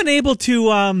 Have you been able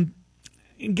to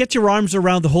get your arms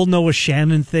around the whole Noah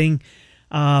Shannon thing?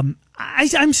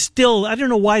 I'm still, I don't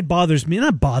know why it bothers me.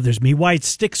 Not bothers me, why it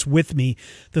sticks with me.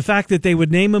 The fact that they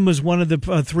would name him as one of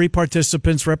the three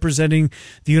participants representing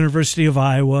the University of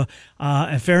Iowa.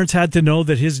 And Ferentz had to know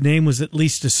that his name was at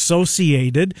least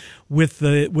associated with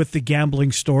the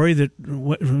gambling story. That,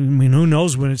 I mean, who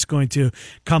knows when it's going to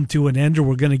come to an end or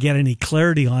we're going to get any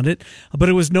clarity on it. But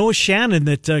it was Noah Shannon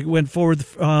that went forward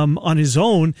on his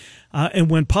own and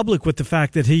went public with the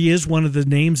fact that he is one of the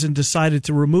names and decided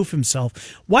to remove himself.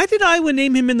 Why did Iowa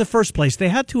name him in the first place? They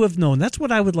had to have known. That's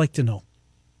what I would like to know.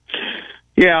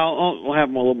 Yeah, we'll have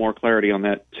a little more clarity on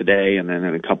that today and then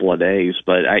in a couple of days.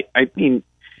 But I'm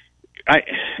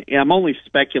only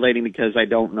speculating because I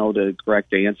don't know the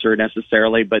correct answer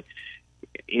necessarily. But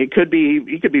he could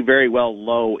be very well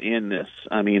low in this.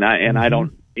 I mean, I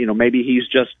don't. Maybe he's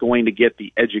just going to get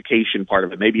the education part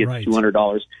of it. Maybe it's right.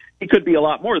 $200. It could be a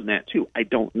lot more than that too. I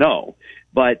don't know,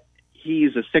 but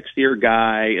he's a 6-year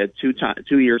guy, a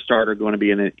two-year starter, going to be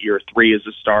in year 3 as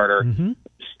a starter,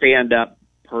 stand-up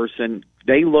person.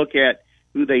 They look at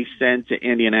who they send to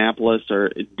Indianapolis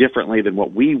or differently than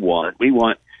what we want. We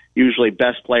want usually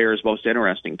best players, most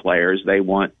interesting players. They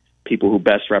want people who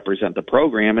best represent the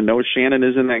program, and Noah Shannon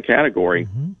is in that category.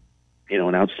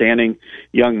 An outstanding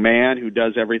young man who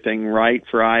does everything right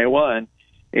for Iowa,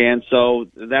 and so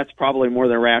that's probably more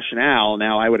the rationale.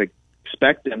 Now, I would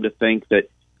expect them to think that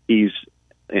he's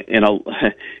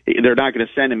they're not going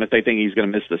to send him if they think he's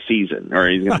going to miss the season or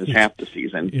he's going to miss half the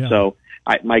season. Yeah. So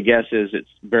my guess is it's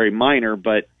very minor,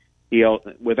 but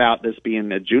without this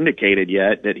being adjudicated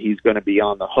yet, that he's going to be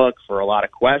on the hook for a lot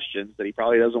of questions that he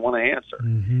probably doesn't want to answer.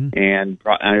 And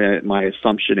my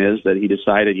assumption is that he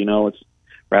decided, it's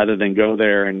rather than go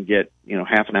there and get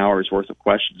half an hour's worth of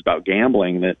questions about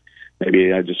gambling, that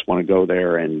maybe I just want to go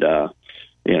there and I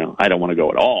don't want to go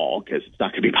at all because it's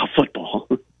not going to be about football.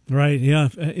 Right, yeah,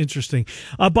 interesting.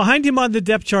 Behind him on the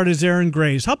depth chart is Aaron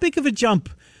Graves. How big of a jump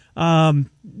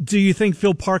do you think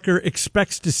Phil Parker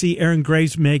expects to see Aaron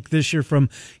Graves make this year from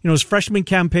his freshman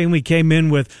campaign? We came in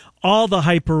with all the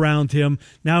hype around him.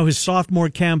 Now his sophomore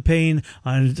campaign,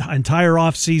 an entire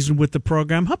offseason with the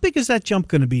program. How big is that jump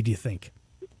going to be, do you think?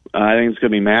 I think it's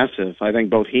going to be massive. I think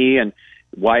both he and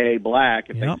Y.A. Black,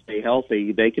 if they stay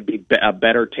healthy, they could be a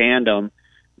better tandem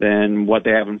than what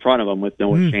they have in front of them with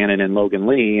Noah Shannon and Logan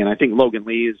Lee. And I think Logan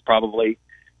Lee is probably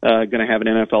going to have an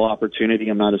NFL opportunity.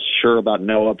 I'm not as sure about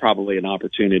Noah, probably an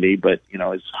opportunity, but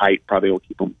his height probably will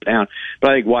keep him down.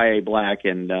 But I think Y.A. Black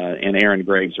and Aaron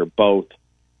Graves are both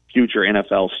future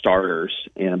NFL starters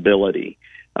in ability.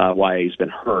 Y.A.'s been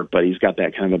hurt, but he's got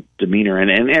that kind of a demeanor.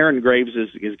 And Aaron Graves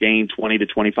has gained 20 to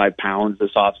 25 pounds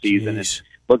this offseason. And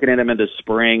looking at him in the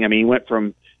spring, I mean, he went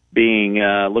from being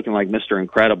looking like Mr.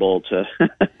 Incredible to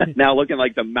now looking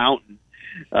like the Mountain.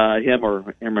 Him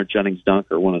or Jennings Dunk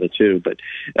or one of the two. But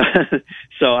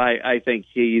so I think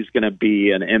he's going to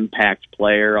be an impact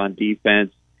player on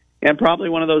defense and probably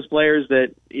one of those players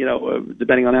that,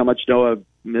 depending on how much Noah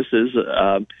misses,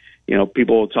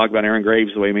 people will talk about Aaron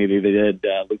Graves the way maybe they did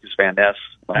Lucas Van Ness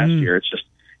last year. It's just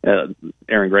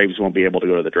Aaron Graves won't be able to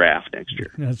go to the draft next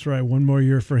year. That's right. One more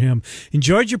year for him.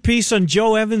 Enjoyed your piece on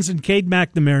Joe Evans and Cade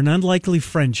McNamara, an unlikely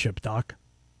friendship, Doc.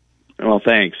 Well,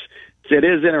 thanks. It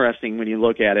is interesting when you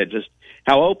look at it, just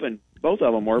how open both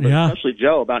of them were, but especially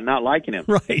Joe about not liking him.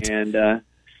 Right. And,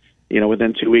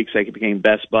 within 2 weeks, they became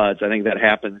best buds. I think that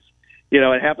happens.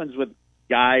 It happens with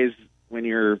guys when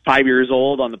you're 5 years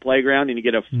old on the playground and you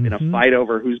get in a fight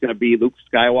over who's going to be Luke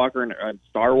Skywalker in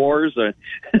Star Wars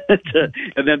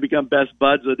and then become best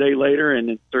buds a day later. And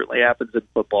it certainly happens in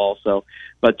football. So,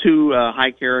 but two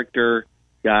high character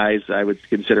guys I would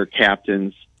consider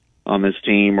captains on this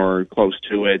team or close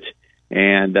to it.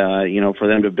 And, for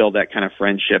them to build that kind of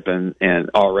friendship and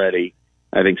already,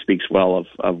 I think speaks well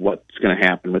of what's going to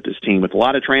happen with this team with a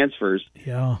lot of transfers.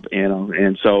 Yeah.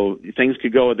 And so things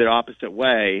could go the opposite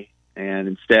way. And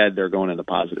instead, they're going in the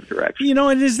positive direction.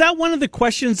 And is that one of the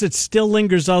questions that still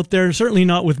lingers out there? Certainly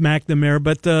not with McNamara,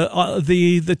 but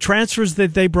the transfers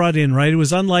that they brought in, right? It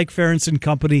was unlike Ferentz and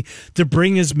company to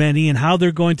bring as many and how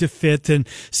they're going to fit. And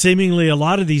seemingly a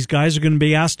lot of these guys are going to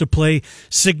be asked to play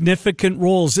significant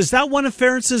roles. Is that one of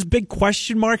Ferentz's big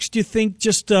question marks, do you think?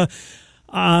 Just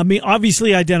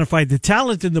obviously identified the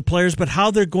talent in the players, but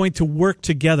how they're going to work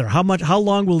together. How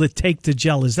long will it take to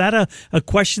gel? Is that a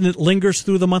question that lingers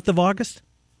through the month of August?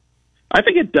 I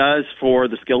think it does for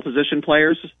the skill position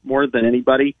players more than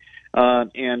anybody.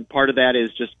 And part of that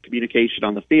is just communication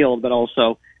on the field, but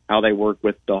also how they work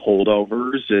with the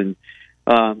holdovers, and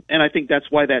I think that's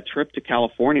why that trip to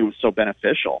California was so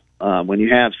beneficial. When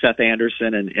you have Seth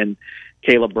Anderson and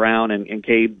Caleb Brown and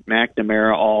Cade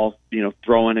McNamara all,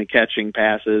 throwing and catching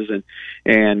passes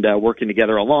and working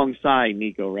together alongside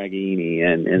Nico Raghini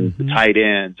and the tight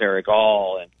ends, Eric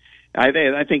All. And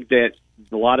I think that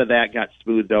a lot of that got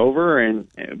smoothed over.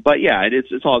 But yeah,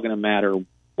 it's all going to matter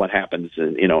what happens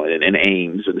in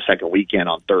Ames in the second weekend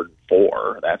on 3rd and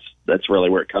 4. That's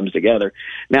really where it comes together.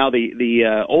 Now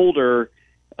the older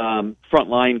front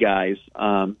line guys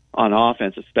on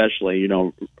offense, especially,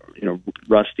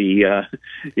 Rusty,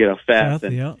 Feth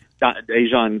and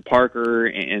Dejon Parker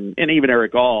and even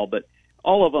Eric All, but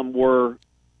all of them were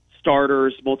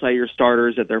starters, multi-year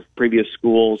starters at their previous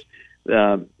schools.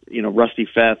 Rusty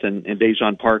Feth and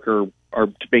Dejon Parker are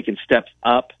making steps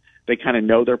up. They kind of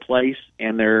know their place,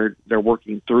 and they're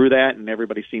working through that, and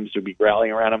everybody seems to be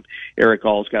rallying around them. Eric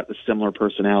All's got the similar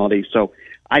personality. So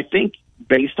I think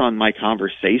based on my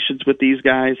conversations with these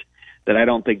guys, that I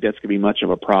don't think that's going to be much of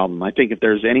a problem. I think if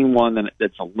there's anyone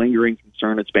that's a lingering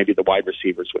concern, it's maybe the wide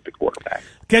receivers with the quarterback.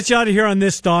 Get you out of here on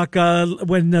this, Doc.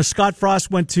 When Scott Frost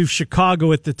went to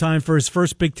Chicago at the time for his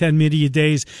first Big Ten Media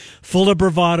Days, full of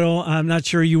bravado. I'm not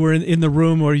sure you were in the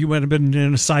room or you might have been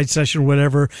in a side session or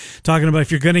whatever, talking about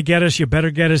if you're going to get us, you better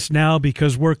get us now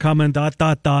because we're coming, ...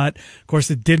 Of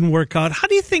course, it didn't work out. How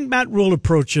do you think Matt Rule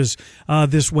approaches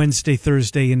this Wednesday,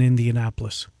 Thursday in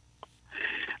Indianapolis?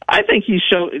 I think he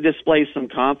displays some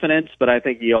confidence, but I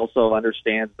think he also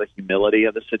understands the humility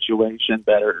of the situation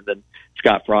better than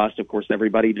Scott Frost. Of course,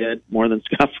 everybody did more than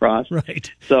Scott Frost.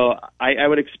 Right. So I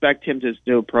would expect him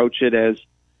to approach it as,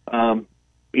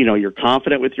 you're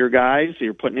confident with your guys,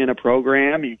 you're putting in a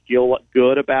program, you feel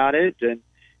good about it, and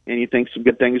you think some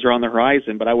good things are on the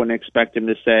horizon. But I wouldn't expect him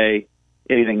to say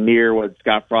anything near what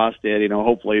Scott Frost did.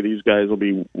 Hopefully these guys will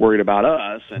be worried about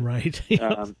us. And, right.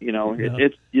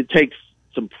 It takes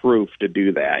some proof to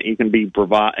do that. You can be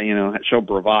show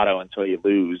bravado until you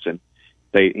lose, and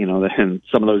then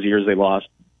some of those years they lost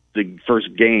the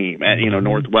first game at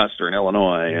Northwestern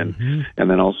Illinois, and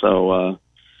then also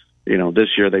this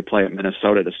year they play at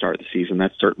Minnesota to start the season.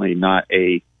 That's certainly not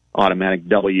a automatic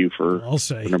W for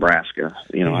Nebraska.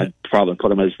 I'd probably put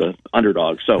them as the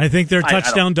underdog. So I think they're a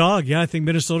touchdown dog. Yeah, I think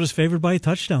Minnesota's favored by a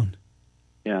touchdown.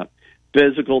 Yeah.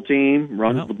 Physical team,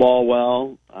 runs the ball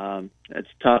well. It's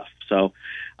tough. So,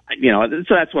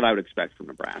 so that's what I would expect from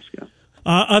Nebraska.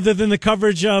 Other than the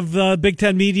coverage of the Big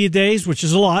Ten Media Days, which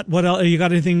is a lot, what else? You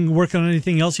got working on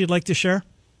anything else you'd like to share?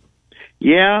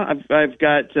 Yeah, I've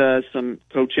got some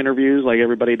coach interviews like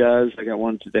everybody does. I got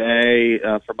one today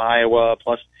from Iowa.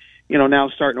 Plus, now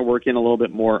starting to work in a little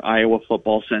bit more Iowa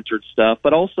football-centered stuff.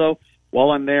 But also,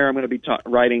 while I'm there, I'm going to be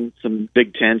writing some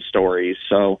Big Ten stories.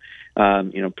 So,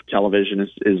 television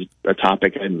is a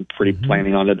topic I'm pretty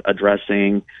planning on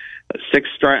addressing.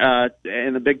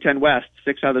 In the Big Ten West,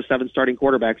 6 out of the 7 starting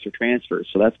quarterbacks are transfers.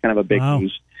 So that's kind of a big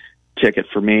news ticket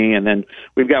for me. And then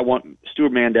we've got Stuart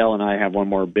Mandel and I have one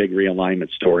more big realignment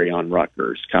story on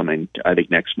Rutgers coming, I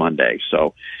think, next Monday.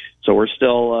 So we're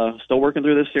still working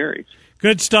through this series.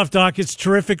 Good stuff, Doc. It's a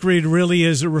terrific read. It really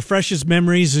is. It refreshes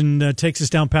memories and takes us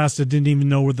down past it. Didn't even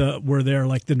know we're there,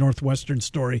 like the Northwestern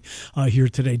story here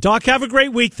today. Doc, have a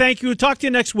great week. Thank you. Talk to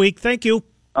you next week. Thank you.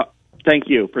 Thank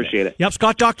you. Appreciate it. Yep,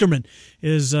 Scott Dochterman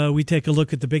is we take a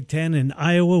look at the Big Ten in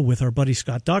Iowa with our buddy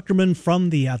Scott Dochterman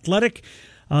from The Athletic.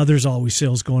 There's always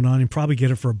sales going on. You probably get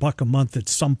it for $1 a month at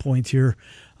some point here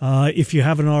if you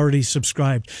haven't already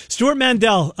subscribed. Stuart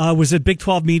Mandel was at Big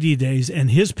 12 Media Days,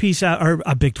 and his piece,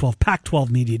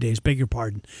 Pac-12 Media Days, beg your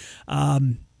pardon.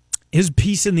 His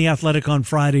piece in The Athletic on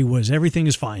Friday was everything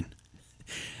is fine.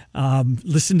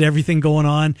 Listen to everything going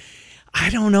on. I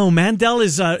don't know. Mandel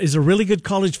is a really good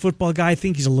college football guy. I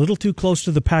think he's a little too close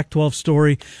to the Pac-12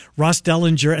 story. Ross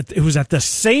Dellinger, it was at the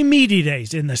same media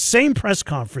days, in the same press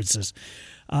conferences.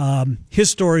 His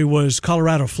story was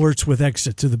Colorado flirts with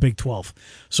exit to the Big 12.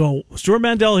 So Stuart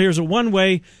Mandel here's it one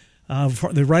way.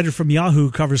 The writer from Yahoo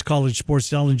who covers college sports,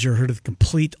 Dellinger, heard it the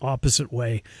complete opposite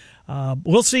way.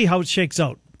 We'll see how it shakes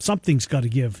out. Something's got to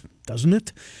give, doesn't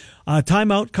it?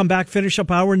 Timeout, come back, finish up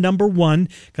hour number 1.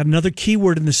 Got another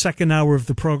keyword in the second hour of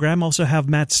the program. Also have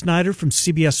Matt Snyder from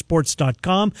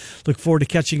CBSSports.com. Look forward to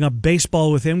catching up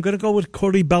baseball with him. Going to go with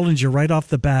Cody Bellinger right off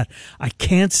the bat. I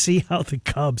can't see how the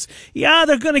Cubs,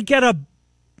 they're going to get a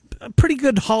pretty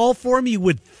good haul for him, you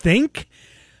would think.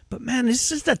 But, man,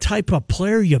 this is the type of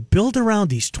player you build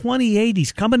around. He's 28.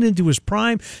 He's coming into his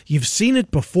prime. You've seen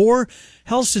it before.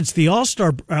 Hell, since the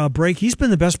All-Star break, he's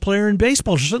been the best player in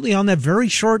baseball, certainly on that very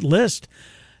short list.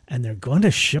 and they're going to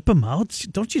ship him out.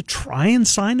 Don't you try and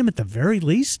sign him at the very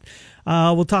least?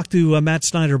 We'll talk to Matt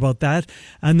Snyder about that.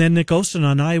 And then Nick Osten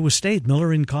on Iowa State.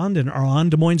 Miller and Condon are on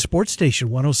Des Moines Sports Station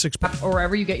 106. Or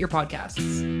wherever you get your podcasts.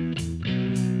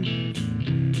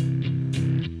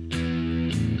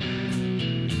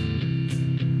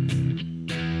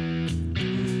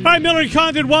 All right, Miller and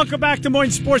Condon, welcome back to Des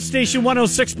Moines Sports Station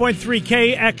 106.3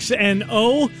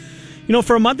 KXNO. You know,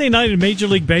 for a Monday night in Major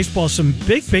League Baseball, some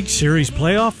big series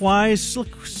playoff-wise. Look,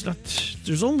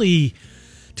 there's only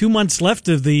 2 months left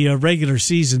of the regular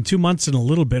season, 2 months and a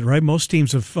little bit, right? Most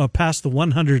teams have passed the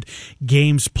 100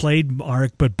 games played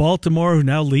mark, but Baltimore, who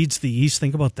now leads the East,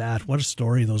 think about that. What a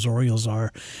story those Orioles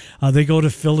are. They go to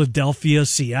Philadelphia.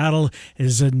 Seattle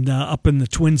is up in the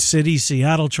Twin Cities.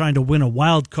 Seattle trying to win a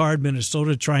wild card.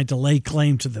 Minnesota trying to lay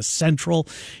claim to the Central.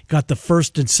 Got the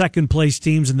first and second place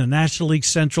teams in the National League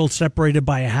Central separated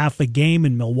by a half a game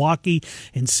in Milwaukee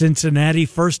and Cincinnati.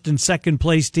 First and second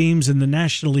place teams in the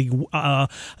National League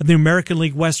the American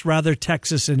League West,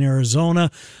 Texas and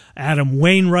Arizona. Adam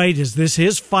Wainwright, is this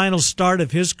his final start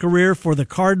of his career for the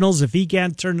Cardinals? If he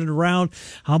can't turn it around,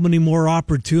 how many more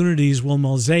opportunities will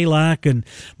Mozeliak and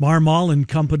Marmol and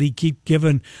company keep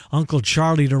giving Uncle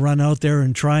Charlie to run out there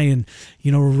and try and,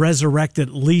 resurrect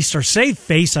at least, or save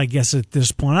face, I guess, at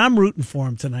this point? I'm rooting for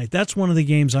him tonight. That's one of the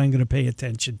games I'm going to pay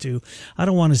attention to. I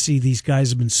don't want to see these guys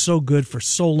have been so good for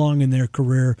so long in their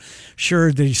career.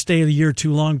 Sure, did he stay a year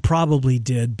too long? Probably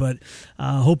did, but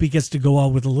I hope he gets to go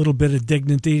out with a little bit of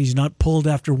dignity. He's not pulled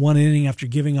after one inning after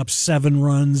giving up 7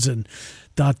 runs and ...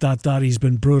 He's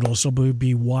been brutal, so we'll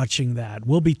be watching that.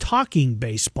 We'll be talking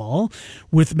baseball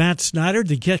with Matt Snyder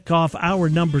to kick off hour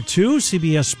number 2,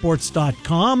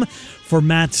 CBSSports.com. For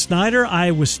Matt Snyder,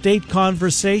 Iowa State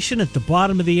conversation at the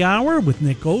bottom of the hour with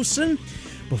Nick Osen.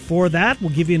 Before that,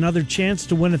 we'll give you another chance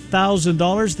to win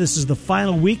 $1,000. This is the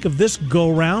final week of this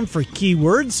go-round for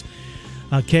keywords.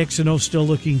 KXNO still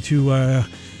looking to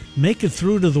make it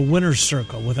through to the winner's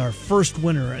circle with our first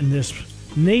winner in this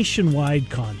nationwide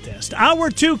contest.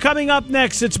 Hour 2 coming up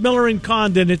next. It's Miller and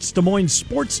Condon. It's Des Moines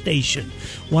Sports Station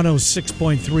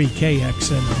 106.3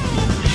 KXNO.